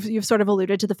also you've sort of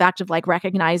alluded to the fact of like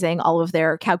recognizing all of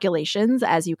their calculations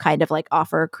as you kind of like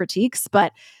offer critiques.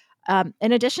 But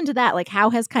in addition to that, like how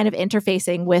has kind of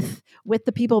interfacing with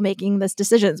the people making these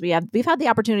decisions? We've had the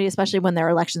opportunity, especially when there are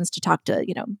elections, to talk to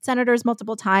senators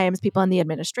multiple times, people in the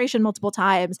administration multiple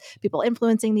times, people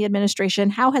influencing the administration.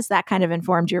 How has that kind of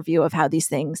informed your view of how these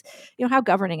things, how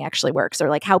governing actually works, or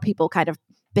like how people kind of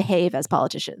behave as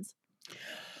politicians?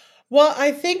 Well,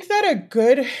 I think that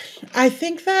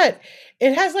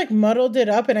it has like muddled it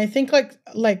up, and I think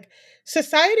like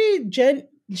society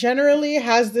generally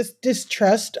has this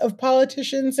distrust of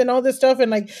politicians and all this stuff, and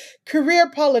like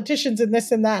career politicians and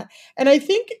this and that. And I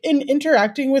think in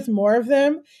interacting with more of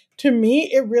them, to me,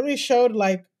 it really showed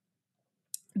like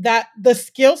that the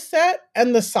skill set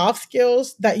and the soft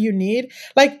skills that you need,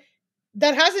 like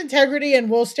that has integrity and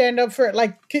will stand up for it,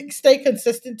 like stay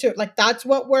consistent to it. Like that's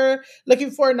what we're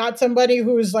looking for, not somebody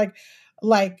who's like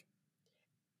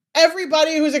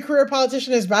everybody who's a career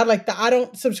politician is bad. Like I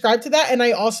don't subscribe to that. And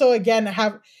I also, again,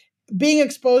 have being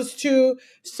exposed to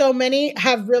so many,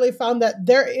 have really found that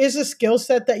there is a skill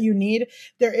set that you need.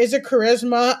 There is a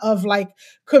charisma of like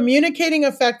communicating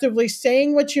effectively,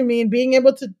 saying what you mean, being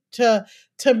able to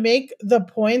make the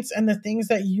points and the things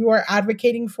that you are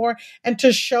advocating for, and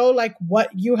to show like what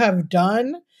you have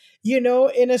done,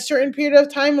 in a certain period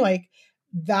of time. Like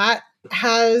that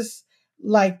has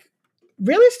like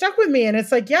really stuck with me. And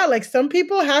it's like, yeah, like some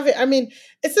people have it. I mean,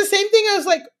 it's the same thing as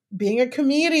like being a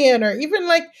comedian, or even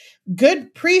like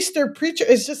good priest or preacher.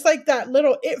 It's just like that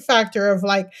little it factor of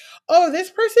like, oh, this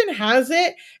person has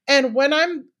it. And when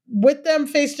I'm with them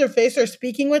face to face or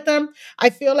speaking with them, I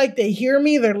feel like they hear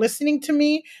me, they're listening to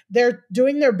me, they're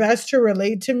doing their best to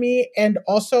relate to me, and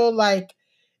also like,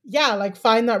 yeah, like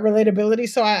find that relatability.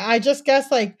 So I just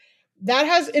guess like that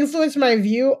has influenced my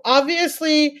view.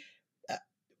 Obviously,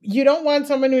 you don't want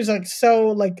someone who's like so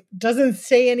like doesn't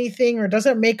say anything or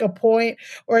doesn't make a point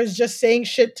or is just saying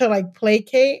shit to like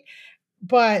placate.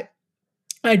 But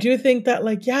I do think that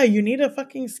like, yeah, you need a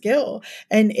fucking skill.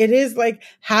 And it is like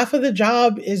half of the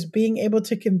job is being able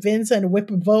to convince and whip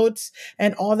votes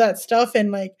and all that stuff.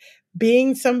 And like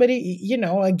being somebody,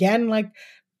 again, like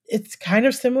it's kind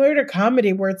of similar to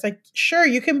comedy, where it's like, sure,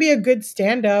 you can be a good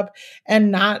stand-up and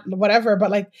not whatever,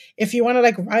 but like if you want to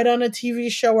like write on a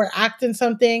TV show or act in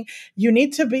something, you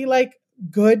need to be like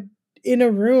good in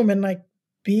a room and like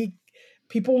be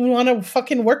people want to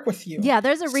fucking work with you. Yeah,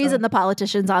 there's a reason the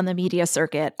politicians on the media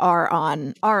circuit are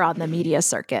on the media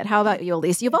circuit. How about you,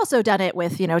 Elise? You've also done it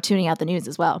with, tuning out the news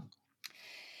as well.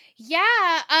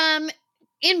 Yeah,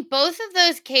 in both of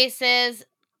those cases,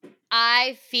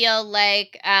 I feel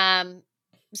like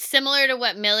similar to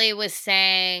what Millie was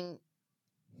saying,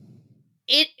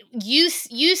 you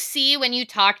see when you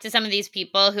talk to some of these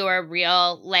people who are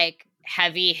real like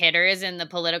heavy hitters in the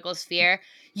political sphere,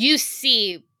 you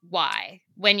see why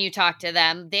when you talk to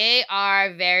them. They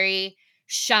are very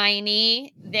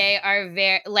shiny. They are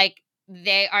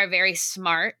very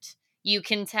smart. You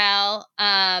can tell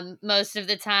most of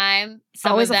the time.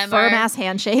 Some Always of a them firm are ass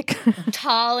handshake.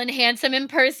 tall and handsome in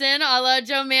person, a la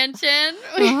Joe Manchin.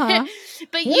 Uh-huh.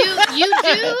 But you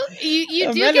do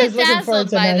Amanda's get looking forward dazzled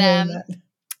to by not hearing them. that.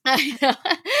 I know.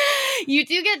 You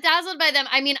do get dazzled by them.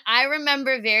 I mean, I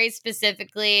remember very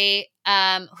specifically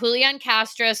Julian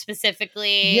Castro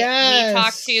specifically. Yes. We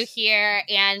talked to here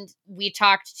and we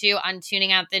talked to on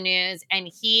Tuning Out the News, and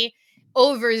he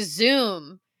over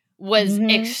Zoom was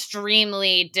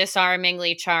extremely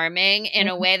disarmingly charming in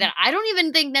a way that I don't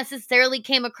even think necessarily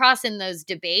came across in those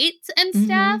debates and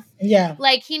stuff. Yeah.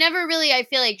 Like, he never really, I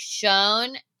feel like,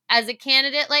 shone as a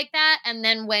candidate like that. And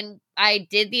then when I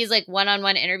did these like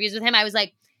one-on-one interviews with him, I was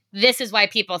like, this is why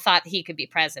people thought he could be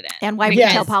president. And why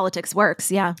retail politics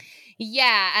works. Yeah.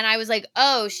 Yeah. And I was like,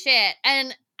 oh shit.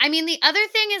 And I mean, the other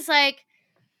thing is like,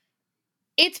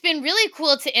 it's been really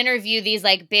cool to interview these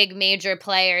like big major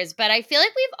players, but I feel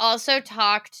like we've also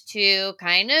talked to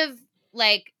kind of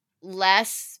like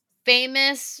less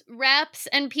famous reps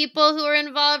and people who are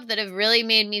involved that have really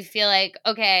made me feel like,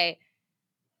 okay,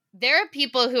 there are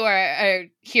people who are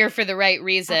here for the right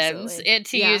reasons,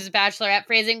 use Bachelorette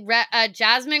phrasing.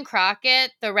 Jasmine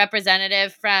Crockett, the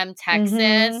representative from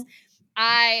Texas,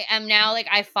 I am now like,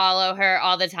 I follow her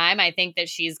all the time. I think that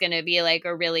she's going to be like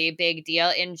a really big deal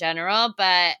in general.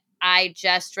 But I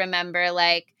just remember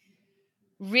like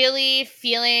really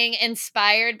feeling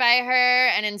inspired by her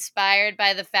and inspired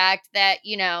by the fact that,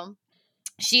 you know,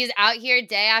 she's out here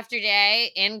day after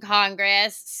day in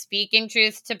Congress, speaking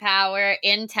truth to power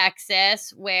in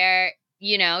Texas, where,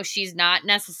 you know, she's not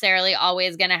necessarily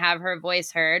always going to have her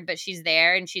voice heard, but she's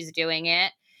there and she's doing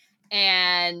it.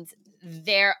 And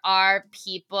there are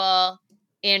people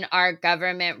in our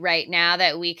government right now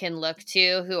that we can look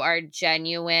to who are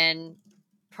genuine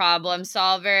problem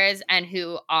solvers and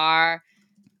who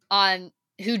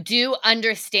do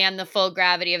understand the full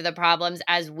gravity of the problems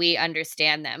as we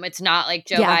understand them. It's not like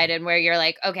Joe Biden where you're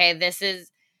like, okay, this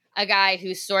is a guy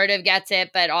who sort of gets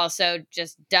it, but also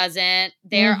just doesn't.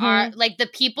 There are like the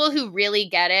people who really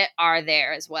get it are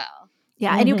there as well.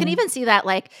 Yeah. And you can even see that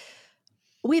like,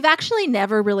 we've actually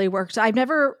never really worked. I've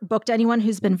never booked anyone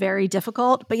who's been very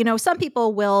difficult, but you know, some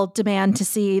people will demand to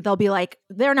see, they'll be like,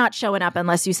 they're not showing up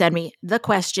unless you send me the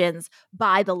questions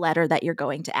by the letter that you're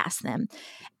going to ask them.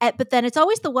 But then it's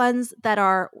always the ones that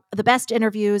are the best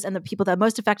interviews and the people that are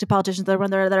most effective politicians, the ones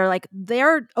that are like,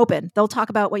 they're open. They'll talk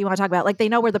about what you want to talk about. Like they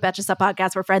know we're the Betches Up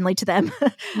podcast. We're friendly to them.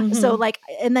 So like,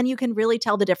 and then you can really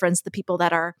tell the difference, the people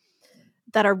that are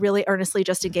really earnestly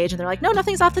just engaged and they're like, no,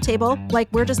 nothing's off the table. Like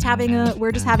we're just having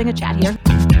a chat here.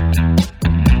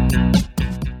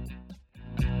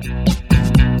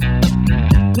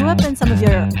 Who have been some of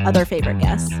your other favorite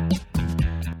guests?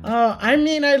 I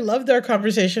mean, I loved our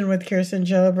conversation with Kirsten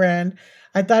Gillibrand.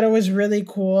 I thought it was really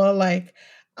cool. Like,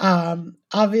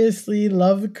 obviously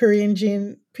love Korean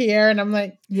Jean Pierre. And I'm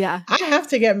like, I have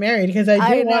to get married because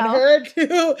I do want her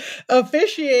to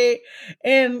officiate.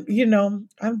 And, you know,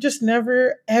 I'm just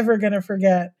never, ever going to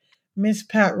forget Miss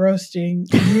Pat roasting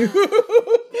you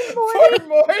for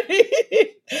Morty.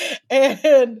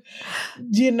 And,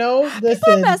 you know,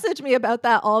 people message me about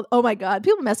that oh my God.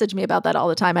 People message me about that all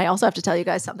the time. I also have to tell you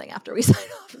guys something after we sign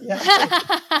off.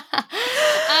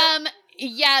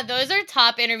 Yeah, those are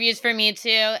top interviews for me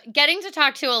too. Getting to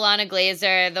talk to Alana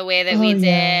Glazer the way that we did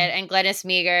and Glennis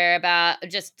Meager about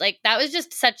just like, that was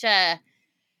just such a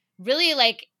really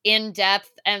like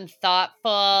in-depth and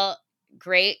thoughtful,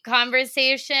 great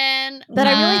conversation. That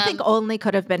I really think only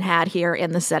could have been had here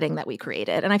in the setting that we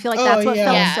created. And I feel like that's what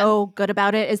felt so good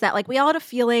about it, is that like we all had a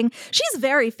feeling she's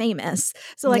very famous.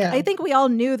 So like I think we all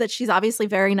knew that she's obviously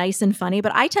very nice and funny,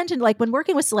 but I tend to like when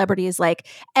working with celebrities, like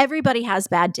everybody has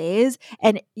bad days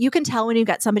and you can tell when you've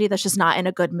got somebody that's just not in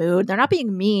a good mood. They're not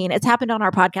being mean. It's happened on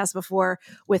our podcast before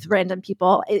with random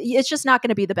people. It's just not going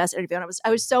to be the best interview. And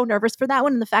I was so nervous for that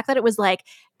one. And the fact that it was like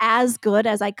as good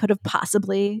as I could have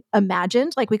possibly imagined.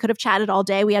 Like we could have chatted all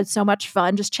day. We had so much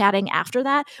fun just chatting after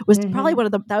that. Was probably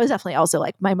that was definitely also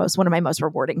like one of my most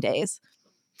rewarding days.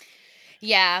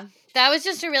 Yeah, that was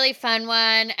just a really fun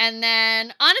one. And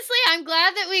then honestly, I'm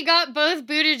glad that we got both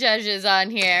Buttigieg's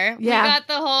on here. Yeah.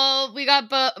 We got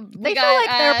They feel like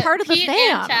they're part of Pete the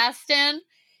fam. and Chasten.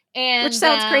 And which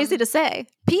sounds crazy to say.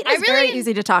 Pete is very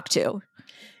easy to talk to.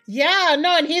 Yeah,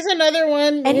 no, and he's another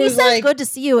one. And he says like, good to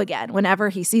see you again whenever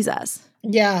he sees us.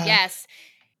 Yeah. Yes.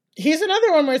 He's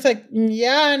another one where it's like,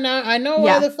 I know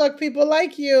why the fuck people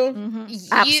like you. Mm-hmm.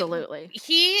 Absolutely.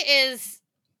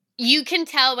 You can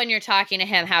tell when you're talking to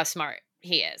him how smart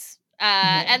he is.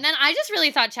 And then I just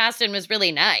really thought Chasten was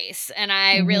really nice. And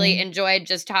I really enjoyed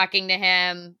just talking to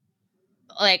him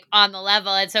like on the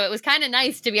level. And so it was kind of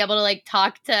nice to be able to like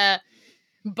talk to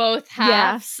both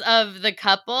halves of the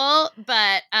couple.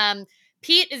 But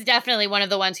Pete is definitely one of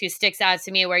the ones who sticks out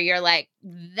to me where you're like,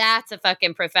 that's a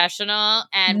fucking professional.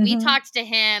 And we talked to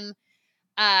him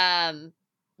because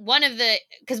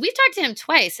we've talked to him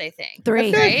twice, I think.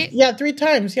 3, right? Yeah, 3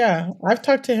 times. Yeah, I've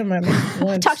talked to him at least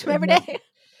once. Talk to him every day.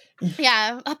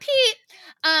 Yeah, Pete.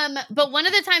 But one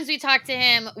of the times we talked to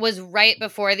him was right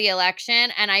before the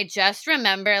election, and I just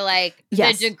remember like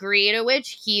the degree to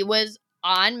which he was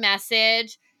on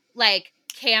message, like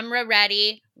camera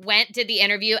ready, did the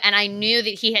interview, and I knew that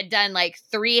he had done like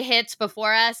 3 hits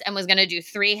before us and was going to do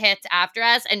 3 hits after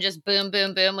us, and just boom,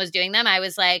 boom, boom was doing them. I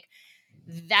was like,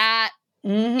 that's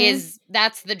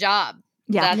the job.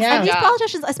 Yeah. And these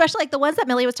politicians, especially like the ones that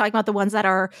Millie was talking about, the ones that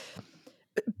are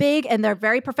big and they're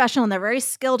very professional and they're very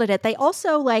skilled at it, they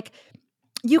also like,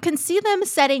 you can see them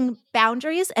setting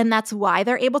boundaries, and that's why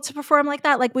they're able to perform like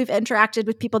that. Like we've interacted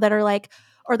with people that are like,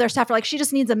 or their staff are like, she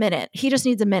just needs a minute. He just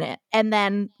needs a minute. And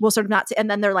then we'll sort of not see, and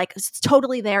then they're like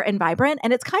totally there and vibrant.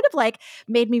 And it's kind of like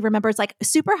made me remember, it's like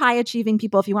super high achieving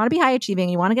people. If you want to be high achieving,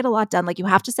 you want to get a lot done, like you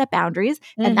have to set boundaries,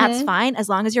 and that's fine as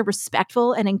long as you're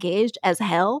respectful and engaged as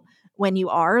hell when you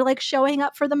are like showing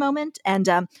up for the moment. And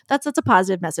that's a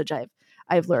positive message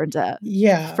I've learned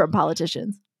from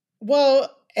politicians. Well,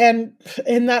 and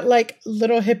in that like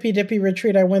little hippy dippy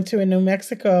retreat I went to in New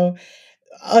Mexico,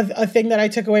 a thing that I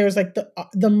took away was like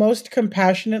the most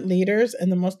compassionate leaders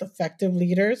and the most effective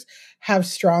leaders have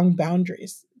strong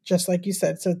boundaries, just like you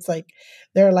said. So it's like,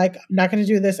 they're like, I'm not going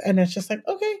to do this. And it's just like,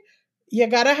 okay, you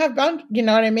got to have boundaries. You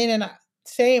know what I mean? And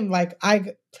same, like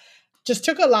I just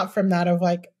took a lot from that of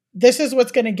like, this is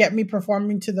what's going to get me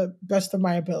performing to the best of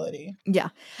my ability. Yeah.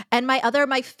 And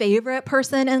my favorite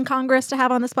person in Congress to have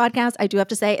on this podcast, I do have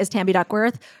to say, is Tammy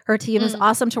Duckworth. Her team is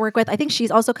awesome to work with. I think she's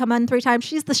also come on 3 times.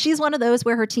 She's one of those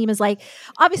where her team is like,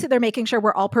 obviously they're making sure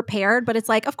we're all prepared, but it's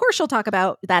like, of course she'll talk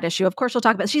about that issue. Of course she'll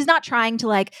talk about, she's not trying to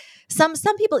like, some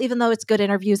people, even though it's good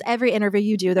interviews, every interview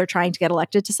you do, they're trying to get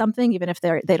elected to something, even if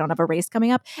they don't have a race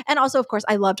coming up. And also, of course,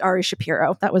 I loved Ari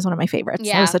Shapiro. That was one of my favorites.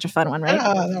 Yeah. That was such a fun one, right?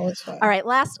 That was fun. All right.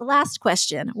 Last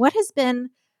question. What has been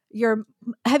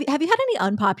have you had any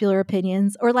unpopular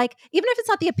opinions, or like, even if it's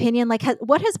not the opinion, like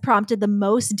what has prompted the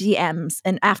most DMs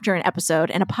after an episode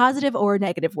in a positive or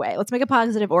negative way? Let's make it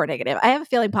positive or negative. I have a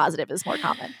feeling positive is more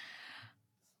common.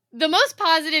 The most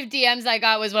positive DMs I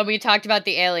got was when we talked about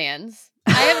the aliens.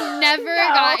 I have never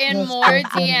gotten more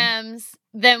DMs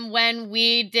than when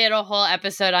we did a whole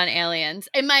episode on aliens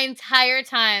in my entire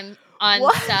time on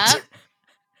Sup.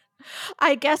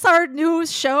 I guess our new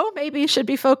show maybe should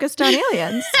be focused on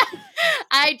aliens.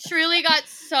 I truly got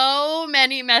so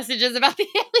many messages about the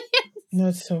aliens.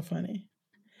 That's so funny.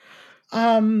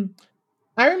 I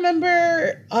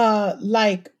remember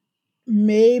like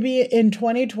maybe in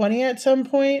 2020 at some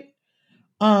point.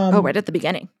 Right at the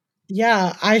beginning.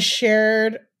 Yeah, I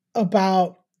shared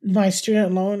about my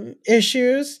student loan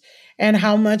issues and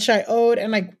how much I owed,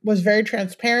 and like was very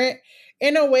transparent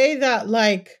in a way that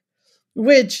like,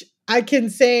 which I can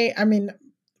say, I mean,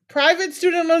 private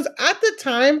student loans at the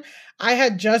time, I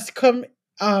had just come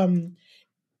to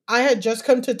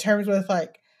terms with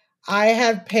like, I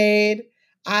have paid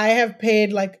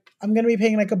like, I'm going to be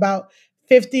paying like about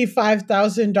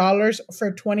 $55,000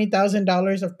 for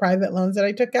 $20,000 of private loans that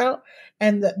I took out.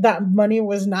 And that money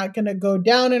was not going to go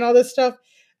down and all this stuff.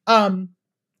 And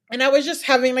I was just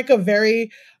having like a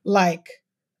very like,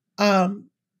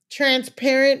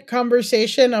 transparent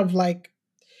conversation of like,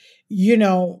 you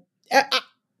know,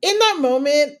 in that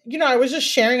moment, you know, I was just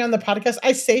sharing on the podcast.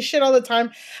 I say shit all the time.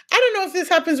 I don't know if this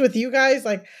happens with you guys.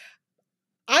 Like,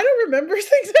 I don't remember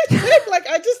things I said. Like,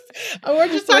 we're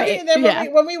just talking. And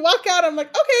then when we walk out, I'm like,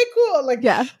 okay, cool. Like,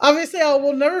 obviously I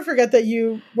will never forget that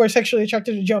you were sexually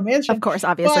attracted to Joe Manchin. Of course,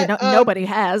 obviously. But, nobody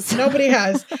has. Nobody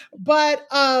has. But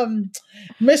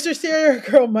Mr. Serial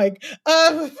Girl Mike.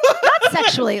 Not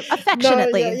sexually,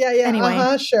 affectionately. No, yeah.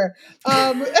 Anyway. Sure.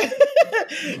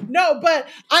 No, but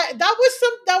that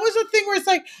was a thing where it's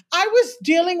like, I was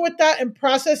dealing with that and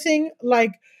processing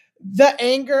like the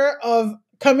anger of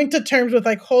coming to terms with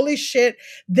like, holy shit,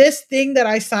 this thing that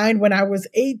I signed when I was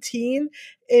 18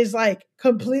 is like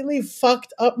completely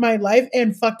fucked up my life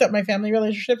and fucked up my family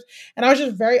relationships. And I was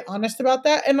just very honest about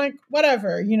that and like,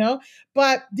 whatever, you know,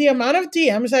 but the amount of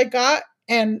DMs I got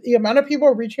and the amount of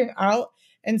people reaching out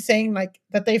and saying like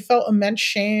that they felt immense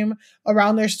shame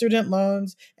around their student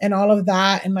loans and all of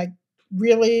that. And like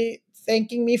really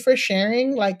thanking me for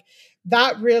sharing, like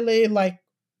that really like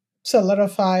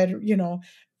solidified, you know,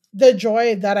 the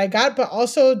joy that I got, but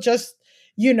also just,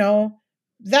 you know,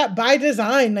 that by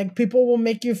design, like people will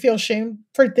make you feel shame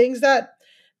for things that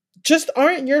just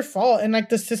aren't your fault. And like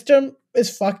the system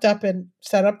is fucked up and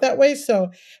set up that way.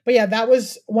 So, but yeah, that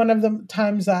was one of the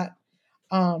times that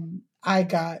I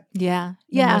got Yeah.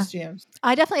 the most DMs.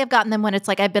 I definitely have gotten them when it's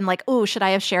like I've been like, oh, should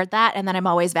I have shared that? And then I'm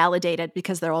always validated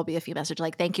because there will be a few messages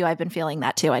like, thank you, I've been feeling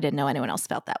that too. I didn't know anyone else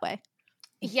felt that way.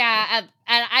 Yeah,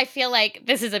 and I feel like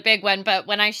this is a big one, but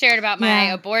when I shared about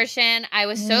my abortion, I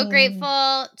was so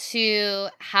grateful to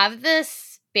have the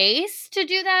space to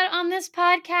do that on this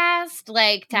podcast,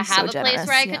 like to have a place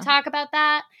where I could talk about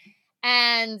that.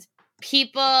 And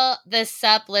people, the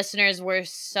Sup listeners were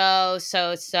so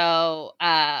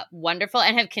wonderful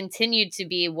and have continued to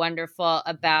be wonderful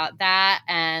about that.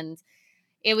 And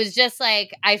it was just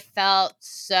like I felt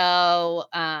so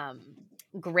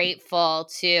grateful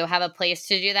to have a place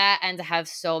to do that and to have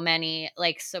so many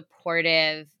like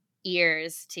supportive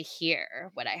ears to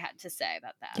hear what I had to say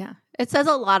about that. Yeah. It says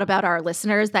a lot about our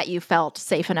listeners that you felt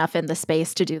safe enough in the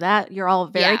space to do that. You're all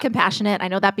very compassionate. I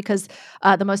know that because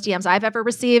the most DMs I've ever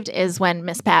received is when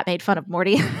Miss Pat made fun of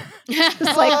Morty.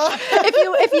 It's like,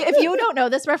 if you don't know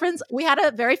this reference, we had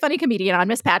a very funny comedian on,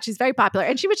 Miss Pat. She's very popular.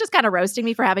 And she was just kind of roasting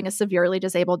me for having a severely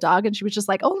disabled dog. And she was just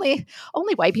like, only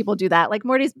white people do that. Like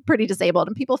Morty's pretty disabled.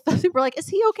 And people were like, is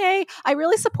he okay? I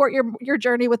really support your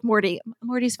journey with Morty.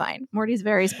 Morty's fine. Morty's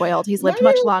very spoiled. He's lived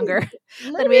much longer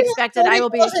than we expected. I will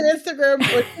be Instagram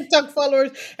or TikTok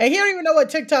followers, and he don't even know what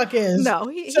TikTok is. No,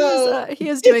 he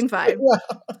is doing fine. Well.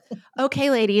 Okay,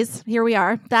 ladies, here we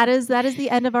are. That is the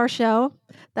end of our show.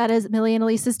 That is Millie and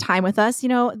Elise's time with us. You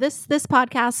know, this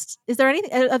podcast.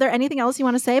 Are there anything else you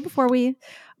want to say before we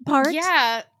part?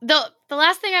 Yeah, the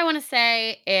last thing I want to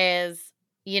say is,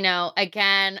 you know,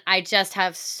 again, I just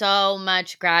have so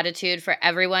much gratitude for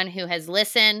everyone who has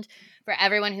listened, for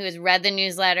everyone who has read the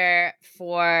newsletter,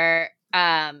 for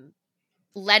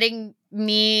letting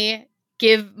me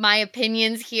give my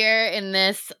opinions here in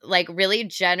this like really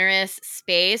generous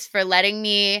space, for letting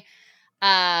me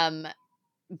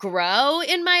grow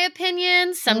in my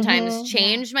opinions, sometimes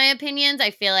change my opinions.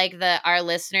 I feel like our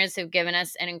listeners have given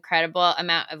us an incredible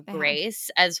amount of grace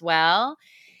as well.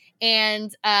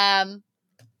 And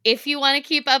if you want to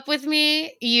keep up with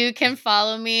me, you can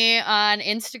follow me on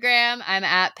Instagram. I'm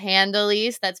at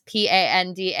Pandalise. That's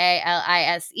Pandalise.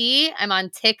 I'm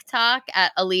on TikTok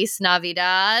at Elise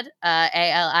Navidad,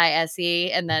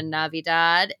 Alise, and then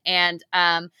Navidad. And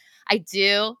I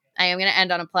am going to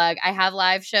end on a plug. I have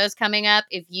live shows coming up.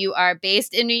 If you are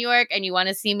based in New York and you want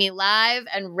to see me live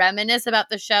and reminisce about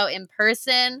the show in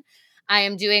person, I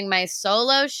am doing my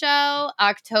solo show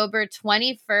October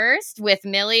 21st with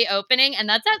Millie opening, and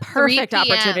that's at 3 p.m. Perfect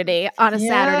opportunity on a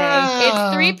Saturday.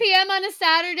 It's 3 p.m. on a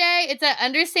Saturday. It's at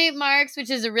Under St. Mark's, which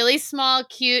is a really small,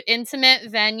 cute, intimate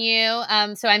venue.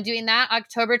 So I'm doing that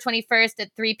October 21st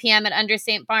at 3 p.m. at Under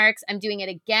St. Mark's. I'm doing it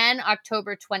again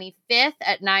October 25th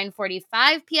at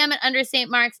 9:45 p.m. at Under St.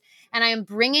 Mark's. And I am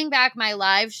bringing back my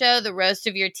live show, The Roast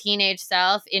of Your Teenage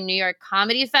Self, in New York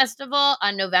Comedy Festival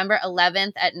on November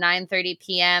 11th at 9:30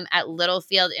 p.m. at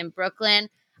Littlefield in Brooklyn.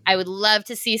 I would love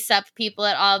to see Sup people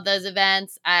at all of those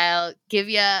events. I'll give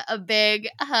you a big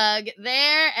hug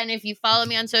there. And if you follow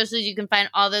me on socials, you can find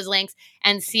all those links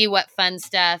and see what fun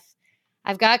stuff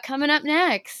I've got coming up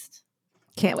next.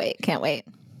 Can't wait.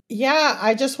 Yeah,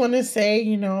 I just want to say,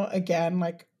 you know, again,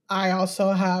 like, I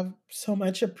also have so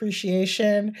much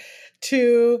appreciation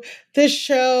to this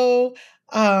show,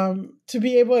 to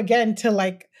be able, again, to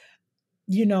like,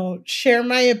 you know, share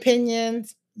my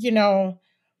opinions. You know,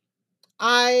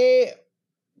 I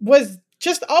was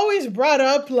just always brought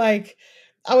up, like,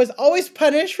 I was always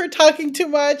punished for talking too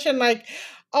much, and like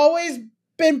always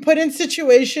been put in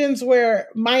situations where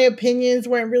my opinions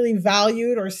weren't really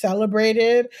valued or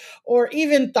celebrated, or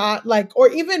even thought like, or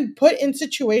even put in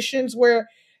situations where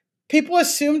people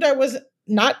assumed I was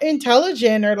not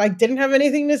intelligent or like didn't have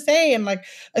anything to say. And like,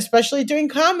 especially doing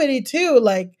comedy too.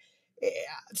 Like,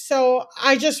 so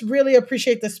I just really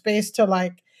appreciate the space to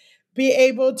like be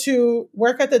able to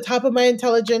work at the top of my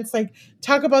intelligence, like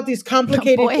talk about these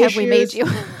complicated issues. Have we made you?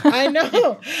 I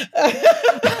know.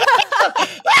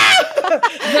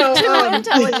 No,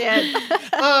 intelligent.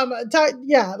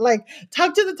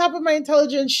 Talk to the top of my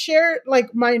intelligence, share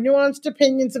like my nuanced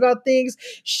opinions about things,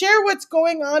 share what's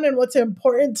going on and what's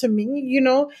important to me, you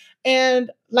know,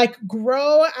 and like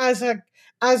grow as a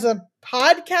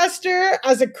podcaster,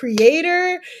 as a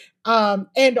creator.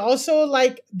 And also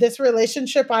like this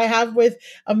relationship I have with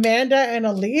Amanda and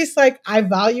Elise, like I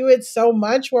value it so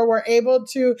much, where we're able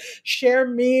to share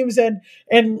memes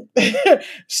and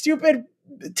stupid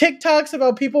TikToks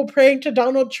about people praying to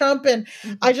Donald Trump, and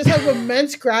I just have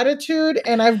immense gratitude,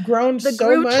 and I've grown so much. The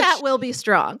group chat will be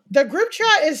strong. The group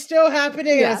chat is still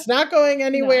happening, and it's not going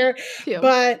anywhere. No.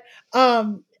 But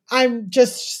I'm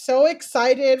just so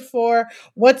excited for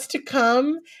what's to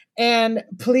come. And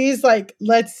please, like,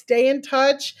 let's stay in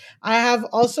touch. I have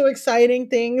also exciting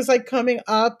things like coming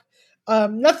up.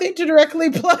 Nothing to directly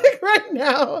plug right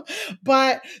now,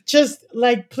 but just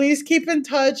like, please keep in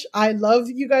touch. I love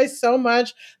you guys so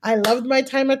much. I loved my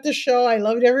time at the show. I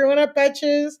loved everyone at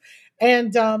Betches.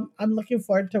 And I'm looking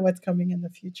forward to what's coming in the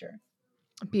future.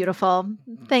 Beautiful.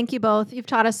 Thank you both. You've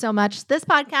taught us so much. This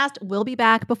podcast will be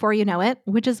back before you know it,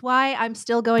 which is why I'm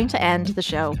still going to end the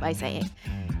show by saying,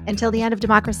 until the end of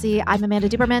democracy, I'm Amanda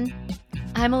Duberman.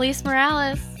 I'm Elise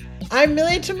Morales. I'm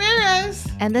Millie Tamaris.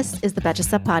 And this is the Betches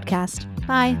Sup Podcast.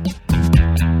 Bye.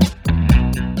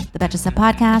 The Betches Sup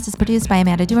Podcast is produced by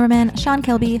Amanda Duberman, Sean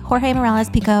Kilby, Jorge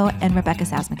Morales-Pico, and Rebecca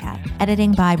Sausmacat.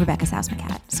 Editing by Rebecca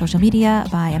Sausmacat. Social media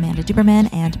by Amanda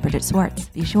Duberman and Bridget Swartz.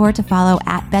 Be sure to follow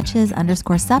at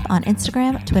Betches_Sup on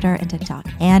Instagram, Twitter, and TikTok.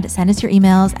 And send us your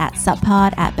emails at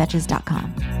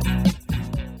suppod@betches.com.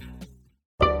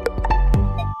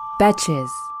 Betches.